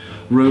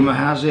 Rumour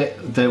has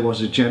it there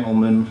was a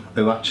gentleman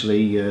who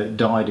actually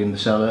died in the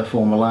cellar,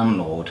 former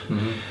landlord.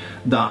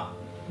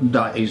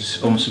 That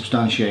is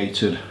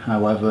unsubstantiated.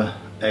 However,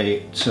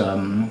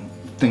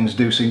 things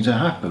do seem to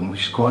happen,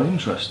 which is quite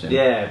interesting.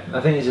 Yeah,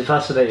 I think it's a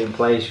fascinating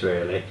place,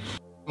 really.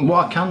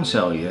 What I can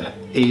tell you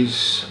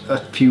is a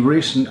few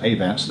recent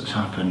events that's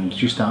happened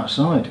just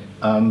outside.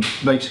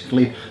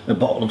 Basically, a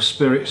bottle of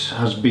spirits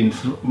has been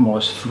more or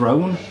less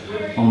thrown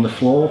on the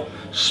floor,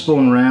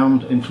 spun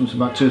round in front of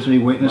about 2 or 3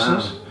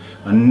 witnesses,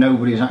 and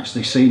nobody's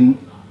actually seen,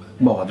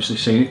 well, obviously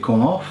seen it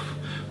come off,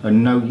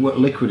 and no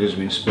liquid has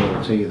been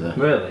spilled either.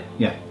 Really?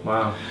 Yeah.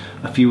 Wow.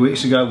 A few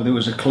weeks ago there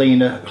was a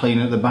cleaner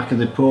at the back of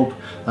the pub.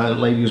 A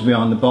lady was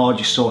behind the bar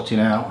just sorting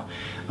out,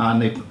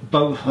 and they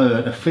both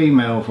heard a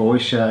female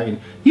voice shouting,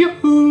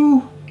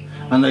 "Yoo-hoo!"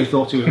 and they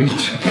thought it was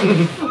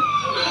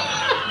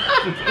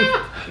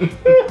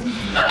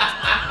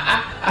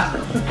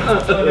I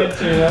didn't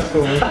see that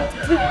coming.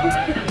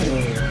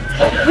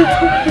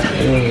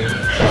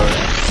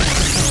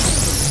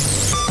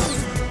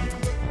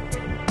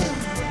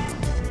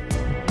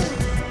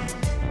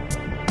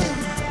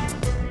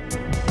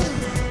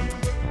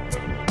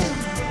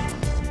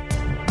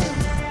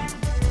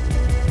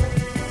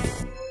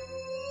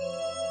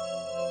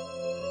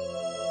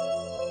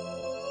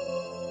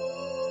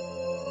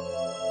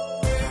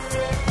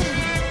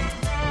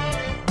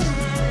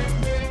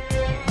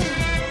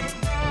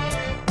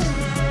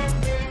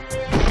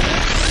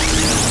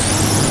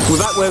 We're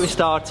back where we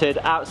started,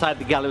 outside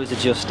the Galleries of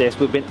Justice.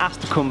 We've been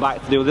asked to come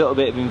back to do a little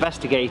bit of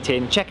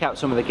investigating, check out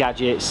some of the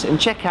gadgets, and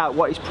check out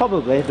what is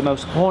probably the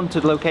most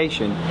haunted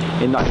location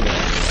in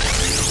Nottingham.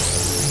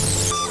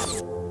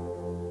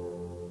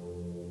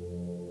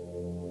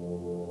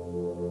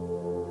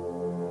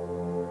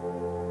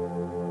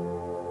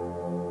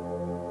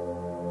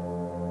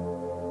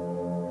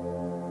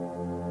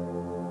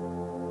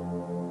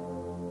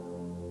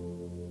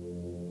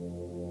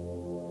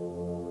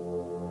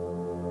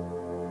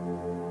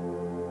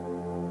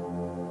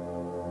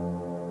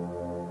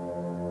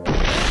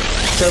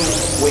 So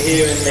we're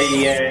here in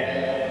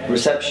the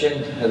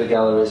reception of the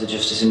Galleries of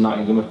Justice in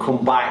Nottingham. We've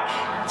come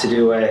back to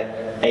do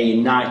a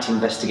night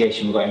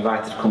investigation. We got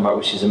invited to come back,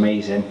 which is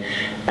amazing.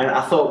 And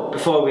I thought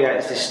before we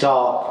actually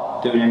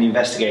start doing any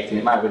investigating,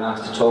 it might be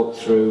nice to talk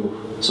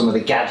through some of the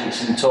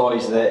gadgets and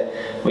toys that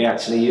we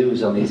actually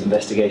use on these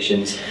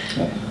investigations.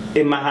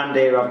 In my hand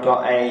here I've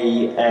got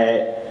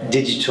a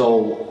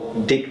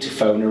digital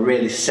dictaphone, a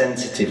really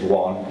sensitive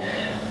one.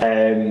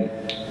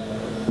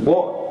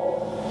 What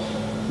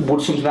would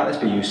something like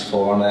this be used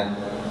for on a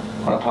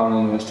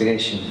paranormal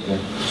investigation?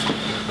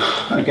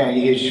 Again,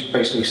 you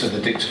basically said the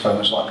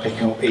dictaphone is like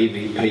picking up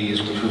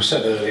EVPs, which was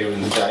said earlier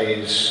in the day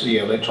is the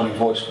electronic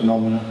voice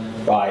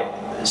phenomenon. Right,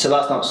 so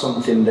that's not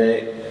something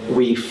that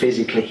we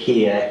physically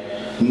hear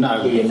here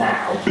now?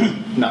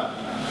 No.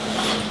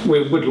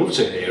 We would love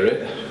to hear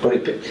it.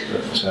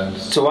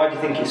 So why do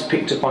you think it's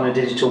picked up on a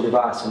digital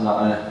device and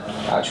not an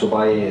actual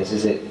by ears?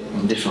 Is it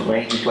a different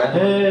range?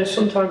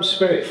 Sometimes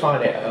spirit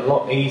find it a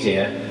lot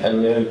easier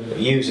and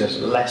uses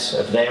less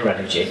of their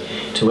energy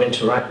to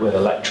interact with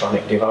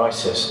electronic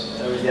devices.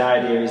 So the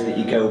idea is that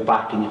you go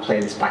back and you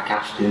play this back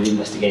after the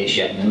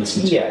investigation and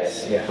listen to it?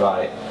 Yes, yeah.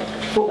 Right.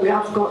 But we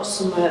have got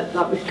some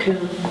that we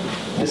can...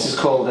 This is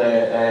called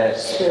a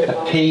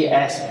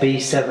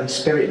PSB7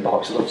 spirit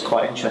box. It looks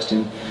quite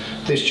interesting.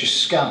 This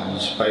just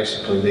scans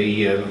basically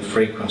the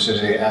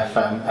frequencies, the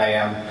FM,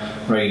 AM,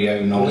 radio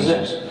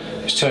noises.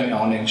 It's turning it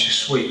on and it just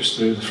sweeps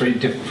through the 3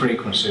 different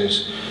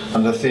frequencies,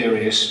 and the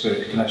theory is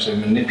spirit can actually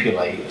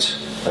manipulate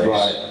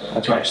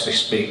this to actually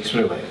speak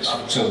through it.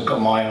 So I've got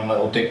my own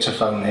little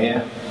dictaphone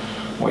here,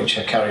 which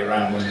I carry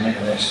around with me.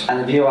 This. And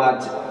have you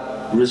had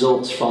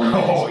results from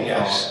this? Oh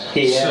yes,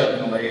 here?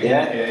 certainly.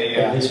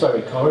 Yeah. This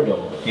very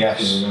corridor. Yes.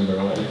 If you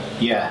remember rightly.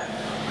 Yeah.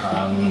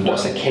 And,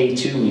 what's a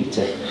K2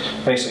 meter?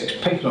 Basically,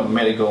 it's picking up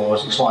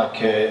milligauss. It's like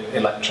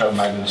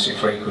electromagnetic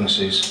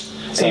frequencies.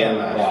 So,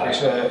 EMF.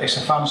 right. It's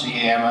a fancy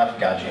EMF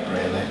gadget,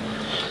 really.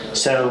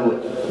 So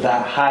the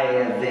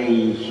higher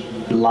the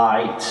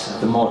light,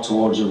 the more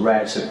towards the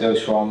red. So it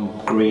goes from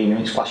green,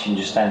 and it's flashing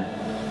just then.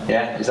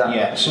 Yeah, is that?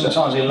 Yeah.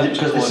 Sometimes the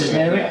electrical. Because this is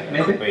near it,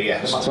 maybe. Could be,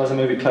 yes. So as I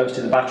move it close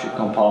to the battery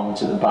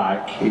compartment at the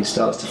back, it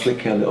starts to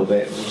flicker a little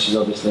bit, which is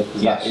obviously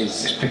because yes. that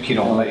is it's picking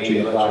on the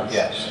device.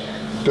 Yes.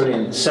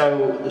 Brilliant.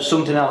 So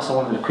something else I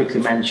wanted to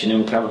quickly mention, and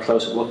we can have a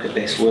closer look at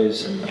this,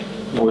 was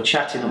we were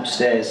chatting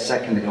upstairs a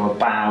second ago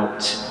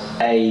about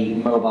a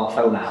mobile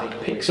phone app.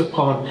 It picks up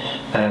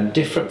on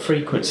different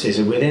frequencies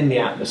within the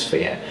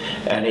atmosphere,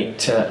 and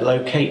it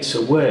locates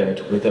a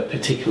word with a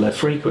particular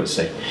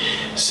frequency.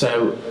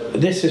 So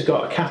this has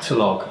got a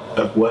catalogue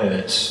of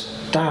words,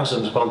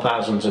 thousands upon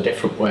thousands of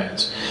different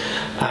words,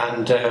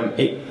 and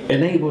it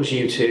enables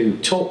you to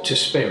talk to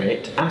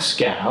spirit,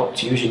 ask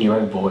out using your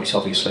own voice,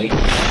 obviously.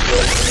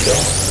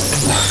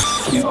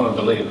 You don't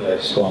believe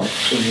this. Go on.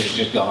 Somebody's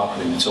just gone off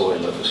in the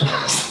toilet.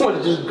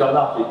 Someone's just gone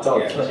off in the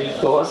toilet.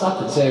 Yeah. But what's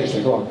happened?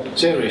 Seriously, go on.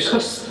 Seriously?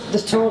 Because the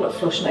toilet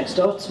flushed next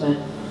door to me.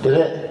 Did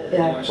it?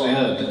 Yeah. I actually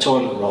heard the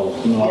toilet roll.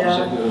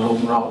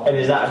 Yeah. And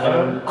is that a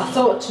known? I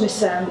thought to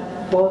myself,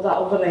 well, that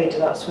other lady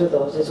that's with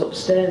us is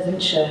upstairs,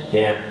 isn't she?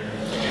 Yeah.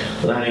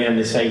 Well, then again,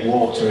 they say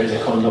water is a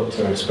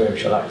conductor of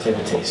spiritual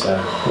activity, so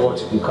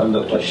water can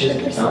conduct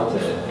electricity, can't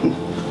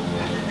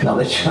it? Not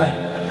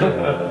literally.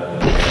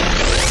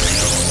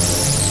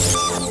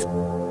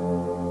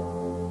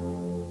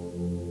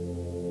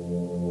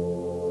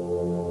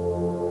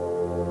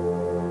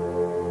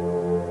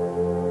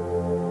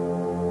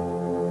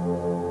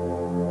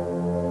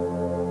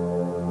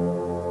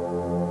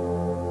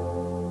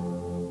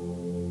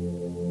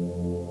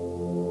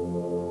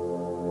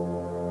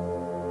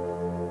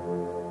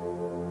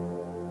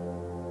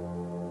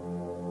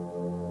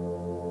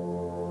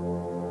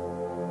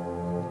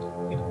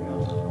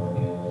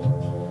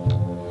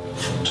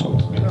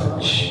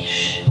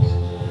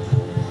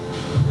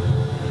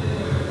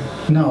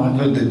 No,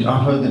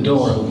 I've heard the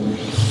door open.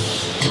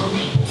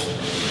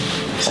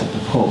 It's at the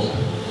pub.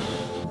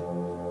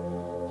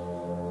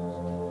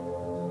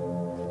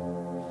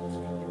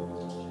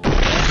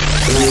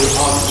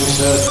 I've just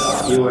heard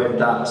that. You heard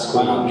that And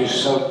squeak. I'm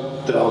just so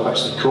that I've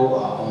actually caught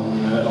that on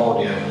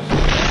audio.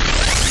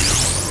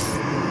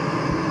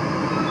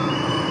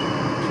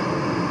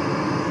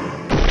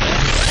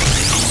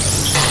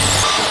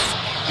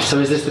 So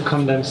is this the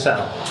condemned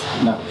cell?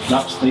 No,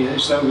 that's the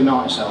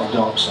overnight cell,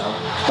 dark cell.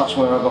 That's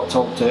where I got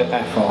told to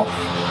F off.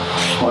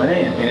 Oh, in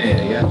here? In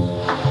here, yeah.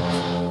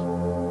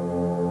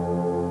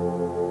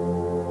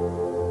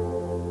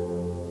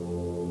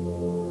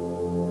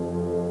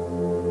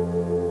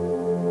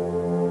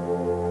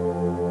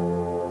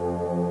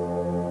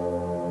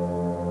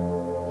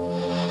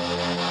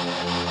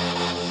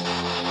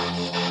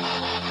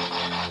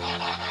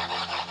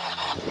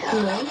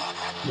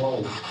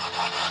 Whoa.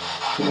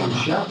 Someone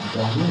shouted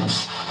down there.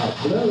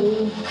 Hello.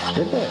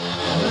 Did they?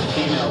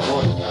 Female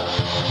voice.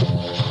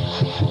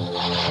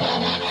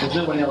 There's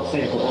no one else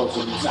here but also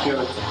the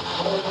security.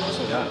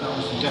 So that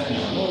was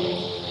definitely.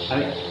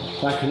 And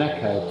it's like an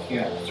echo.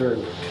 Yeah.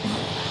 Through.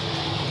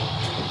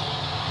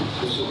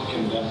 This will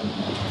come down.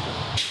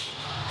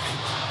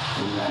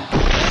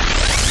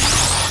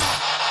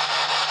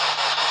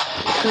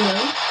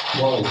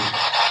 Whoa.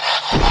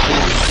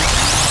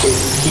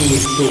 He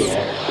is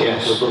here.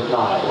 Yes. For good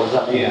night. What does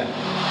that mean? Yeah.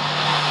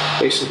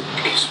 It's a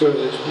spirit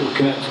that's been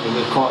connected with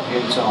it quite a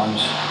few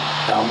times.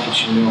 I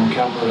mentioned you on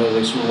camera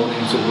this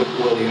morning to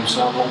William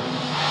Savile.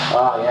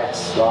 Ah,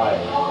 yes, right.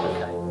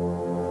 Okay.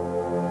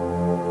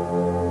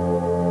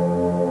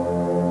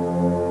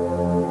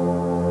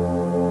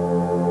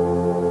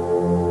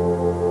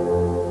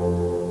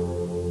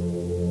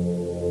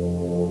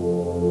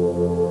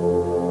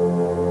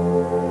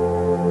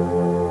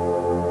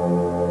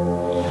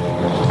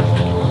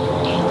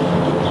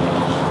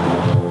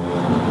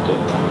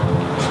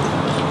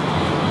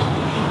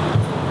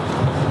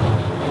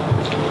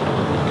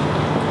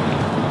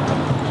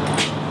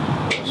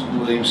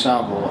 William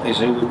Savile is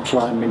who we've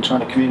been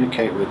trying to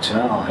communicate with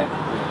tonight.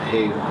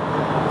 He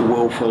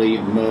willfully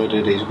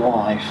murdered his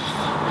wife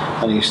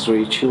and his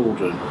 3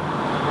 children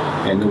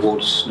in the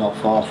woods not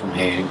far from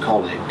here in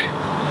Colic.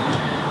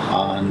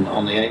 And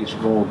on the 8th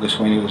of August,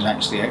 when he was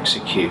actually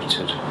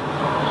executed,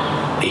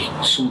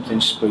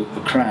 something spooked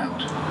the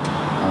crowd.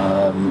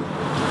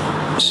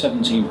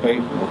 17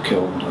 people were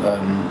killed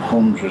and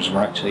hundreds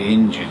were actually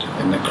injured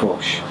in the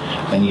crush,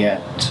 and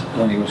yet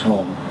when he was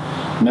hung,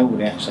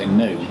 nobody actually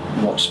knew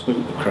what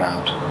spooked the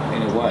crowd.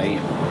 In a way,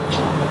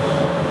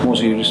 was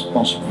he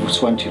responsible for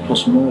 20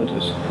 plus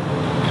murders?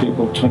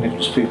 20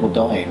 plus people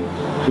dying?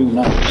 Who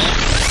knows?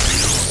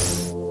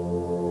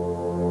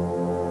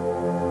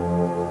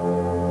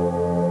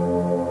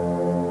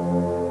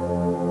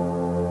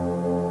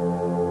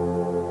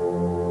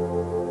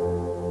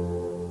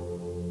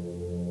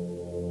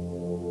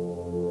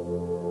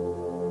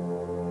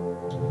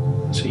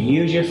 So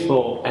use your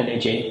thought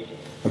energy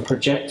and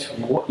project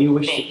what you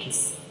wish to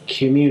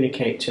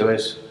communicate to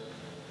us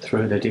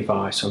through the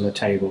device on the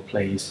table,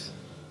 please.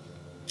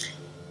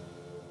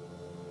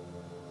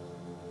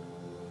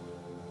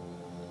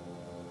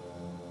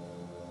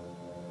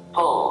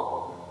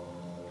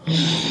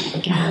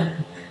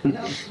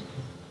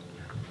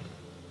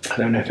 I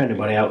don't know if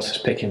anybody else is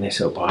picking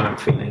this up, but I'm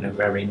feeling a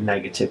very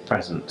negative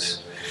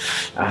presence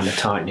and a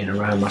tightening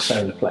around my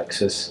solar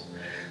plexus.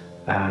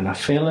 And I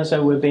feel as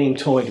though we're being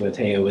toyed with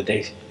here with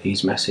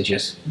these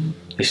messages.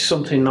 There's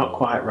something not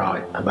quite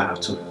right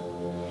about them.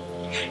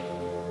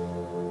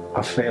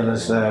 I feel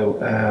as though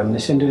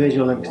this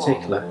individual in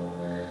particular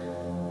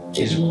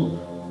is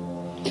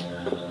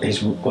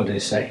what did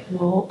it say?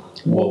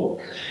 Warp.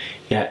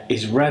 Yeah,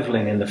 is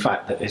reveling in the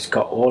fact that it's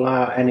got all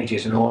our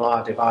energies and all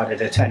our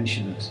divided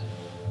attentions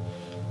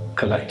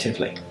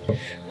collectively.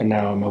 And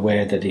now I'm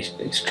aware that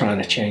it's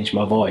trying to change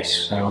my voice,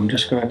 so I'm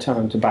just going to tell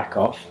him to back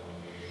off.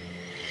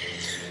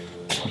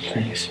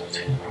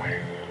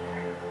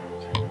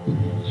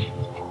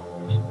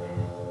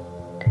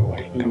 Go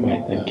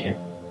away,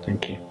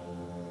 thank you.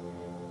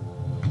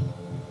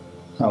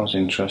 That was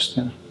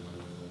interesting.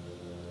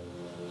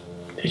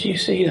 Did you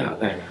see that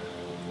then?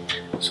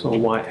 I saw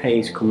white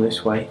haze come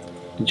this way.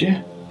 Did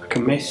you? Like a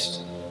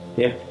mist.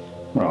 Yeah.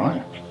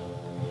 Right.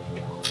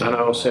 And I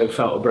also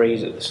felt a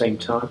breeze at the same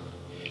time.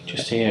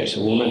 Just here, it's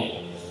a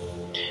woman.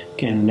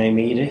 Again, name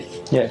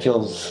Edith. Yeah, it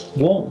feels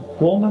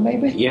warmer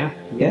maybe? Yeah.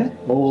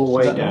 All the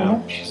way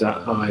down. She's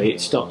that high.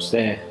 It stops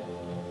there.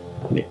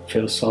 And it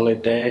feels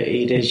solid there.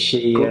 Edith. Is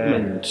she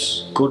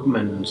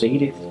Goodman's.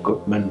 Edith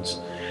Goodman's.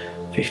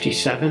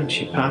 57,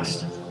 she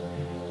passed.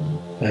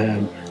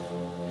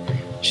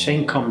 She's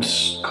saying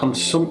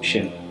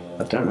consumption.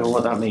 I don't know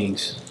what that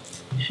means.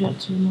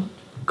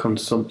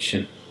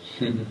 Consumption.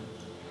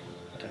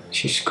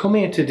 She's come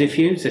here to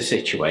diffuse the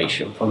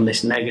situation from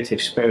this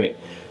negative spirit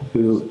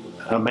who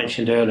I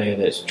mentioned earlier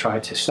that's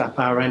tried to sap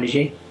our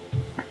energy.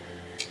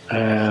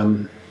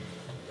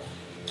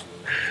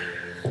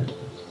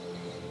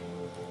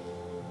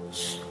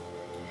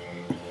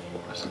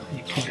 What's that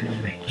you're putting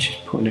on me? She's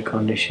putting a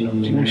condition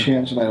on me. She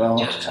had a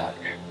heart attack.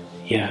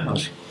 Yeah, I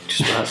was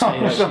just about to say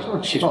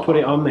that. She's put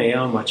it on me,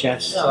 on my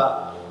chest.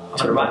 No, I've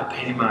had a right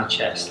pain in my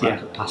chest like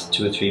the past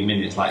 2 or 3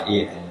 minutes, like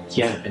here.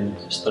 Yeah. I've been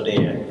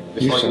studying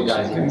before you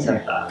guys even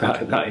said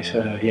that. That is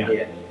her,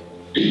 yeah.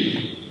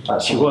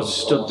 That's She was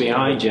stood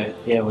behind you,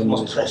 yeah, when you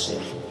was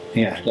pressing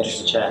Yeah.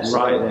 against the chest.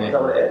 right Is there.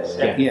 that what it is?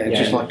 Yeah.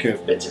 Just like a...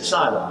 Bit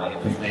silent, mate, I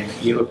think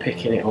maybe. You were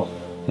picking it up.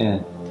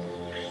 Yeah.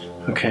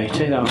 Okay,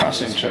 take that off.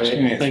 That's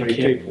interesting. Yeah, Thank 3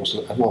 you. people,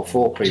 well,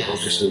 4 people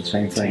just did the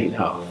same Take thing. that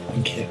off.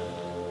 Thank you.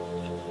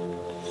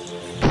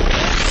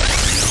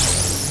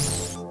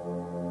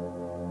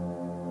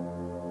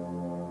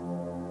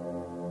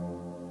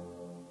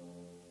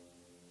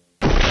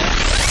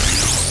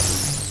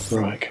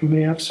 Right, can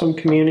we have some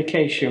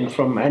communication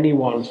from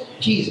anyone?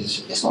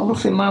 Jesus, it's not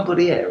roughing my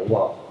bloody hair or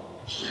what?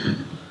 I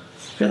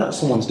feel like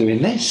someone's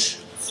doing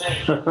this.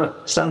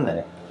 Stand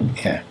there.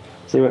 Yeah.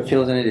 See if it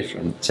feels any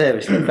different.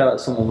 Seriously, I felt like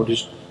someone would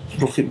just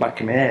rough it back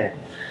in my hair.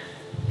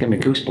 Give me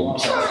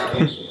goosebumps.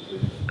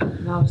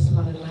 Now it's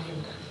smelling like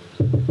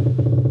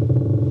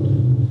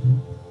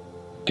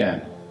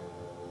Again.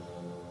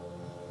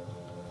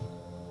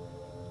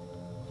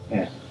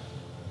 Yeah.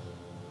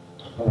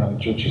 Alright,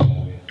 judges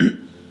area.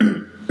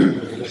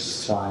 This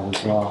side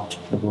as well,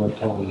 the blood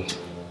told. it's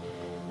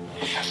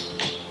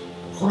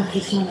like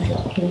it's smelling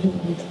like a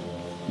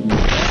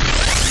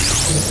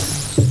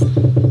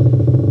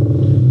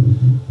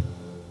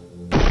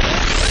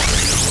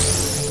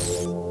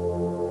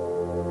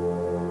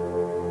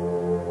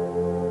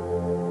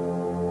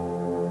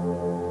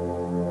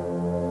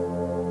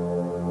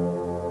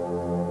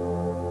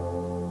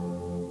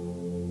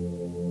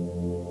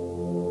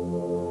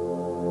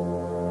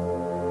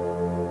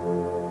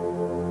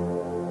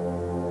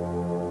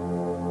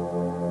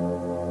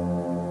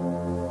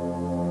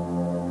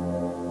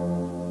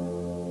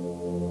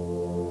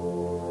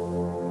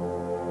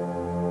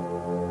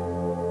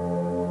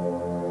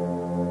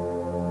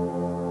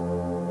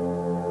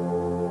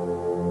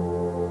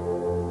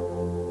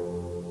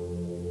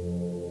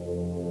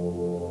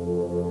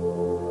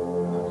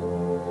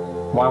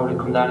Why would it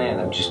come down here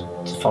then, just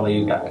to follow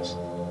you guys?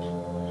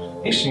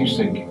 It seems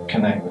to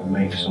connect with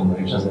me for some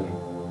reason.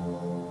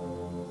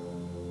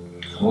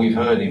 We've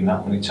heard him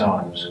that many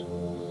times.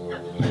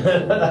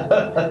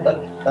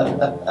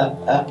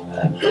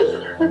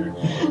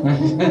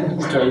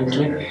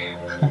 Strangely.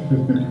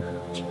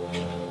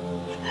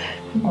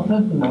 I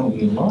don't know what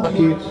you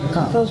like.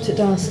 I felt it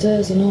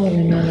downstairs and all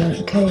in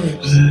the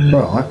caves.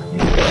 Right.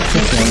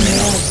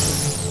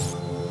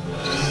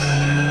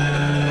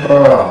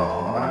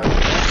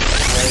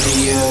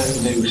 Where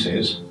the noose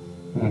is,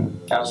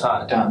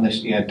 Outside? down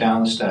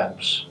the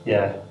steps,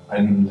 Yeah.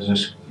 and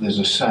there's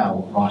a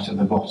cell right at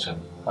the bottom.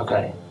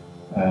 Okay.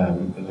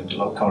 Of the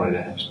little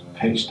corridor. It's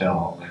pitch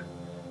dark,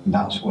 and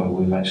that's where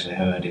we've actually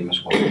heard him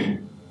as well,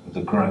 with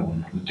the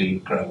groan, the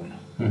deep groan,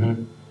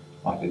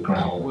 like a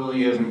growl.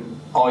 William,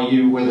 are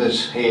you with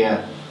us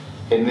here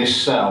in this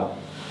cell?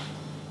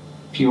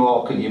 If you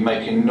are, can you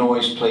make a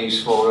noise,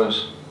 please, for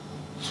us?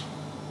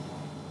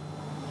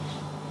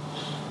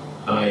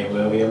 Hi,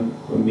 William.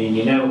 We mean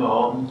you no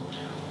harm.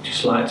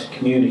 Just like to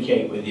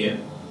communicate with you.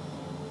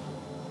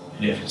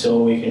 And if it's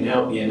all we can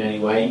help you in any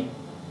way,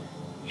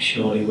 we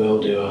surely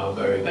will do our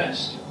very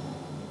best.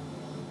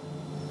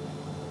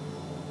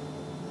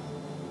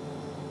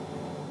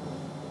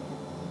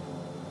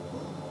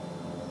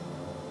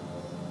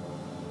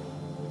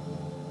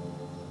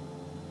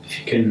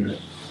 you can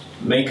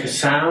make a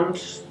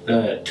sound,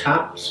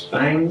 taps,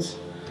 bangs.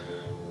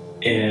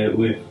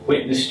 We've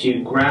witnessed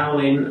you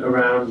growling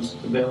around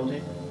the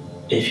building.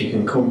 If you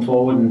can come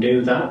forward and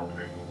do that.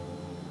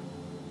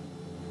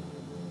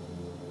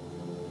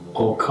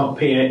 Or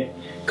copy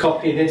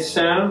this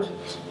sound.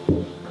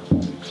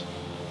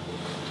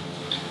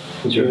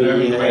 Should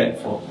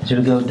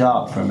we go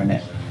dark for a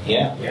minute?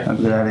 Yeah. That's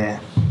a good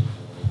idea.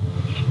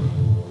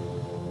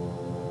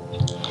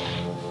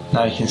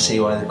 Now you can see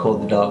why they're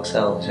called the dark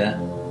cells, yeah?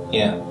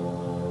 Yeah.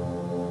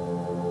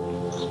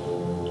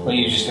 Well,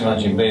 you just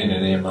imagine being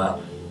in here, Matt.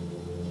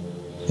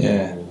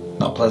 Yeah,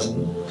 not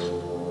pleasant.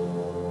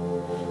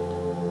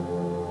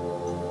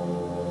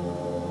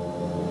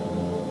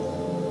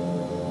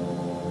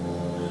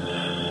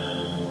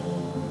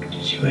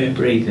 Did you hear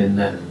breathing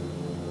then?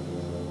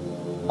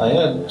 I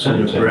heard And a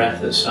something. breath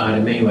at the side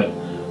of me went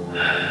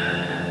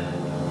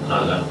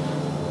like that.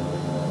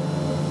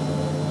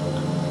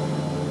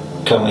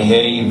 Can we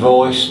hear your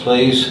voice,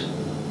 please?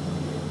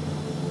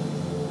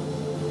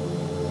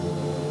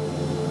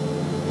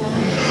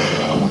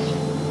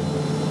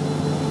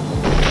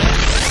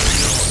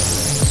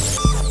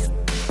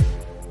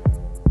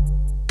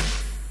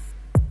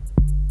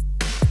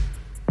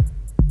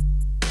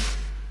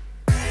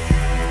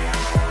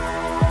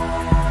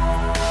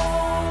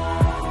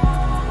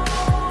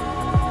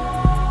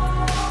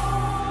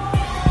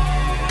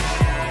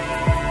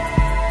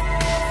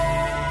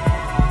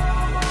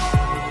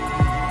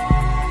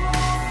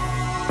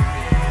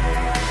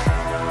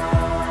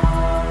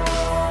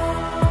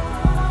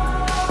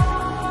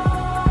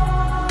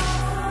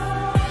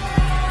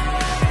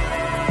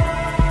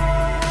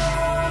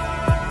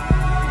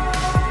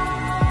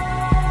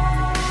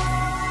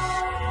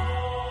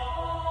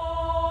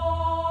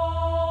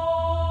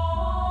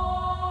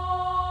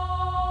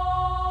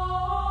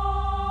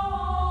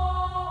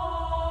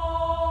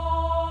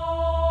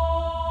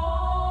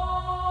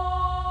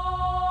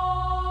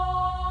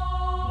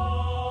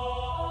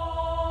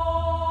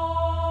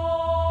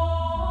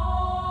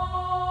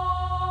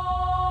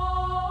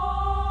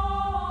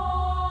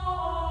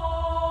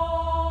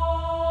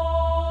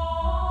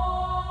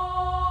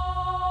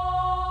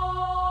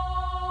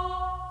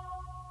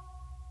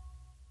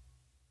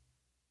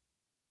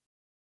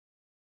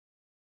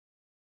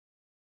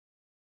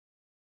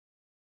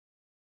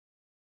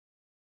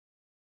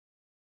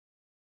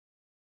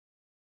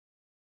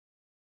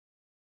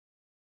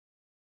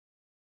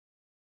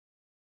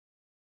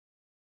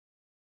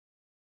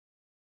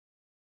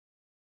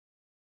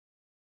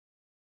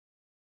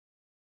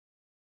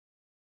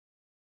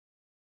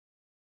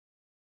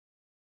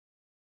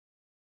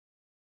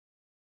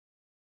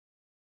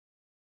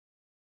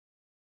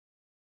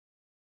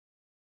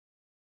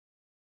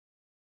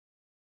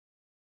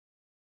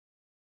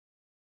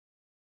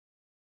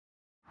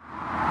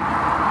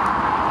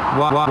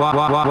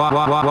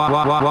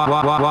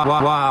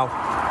 Wow.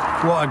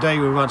 What a day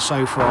we've had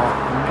so far.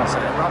 That's it.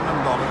 Random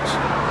bollocks.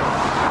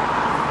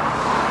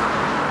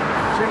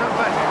 See that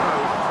bed?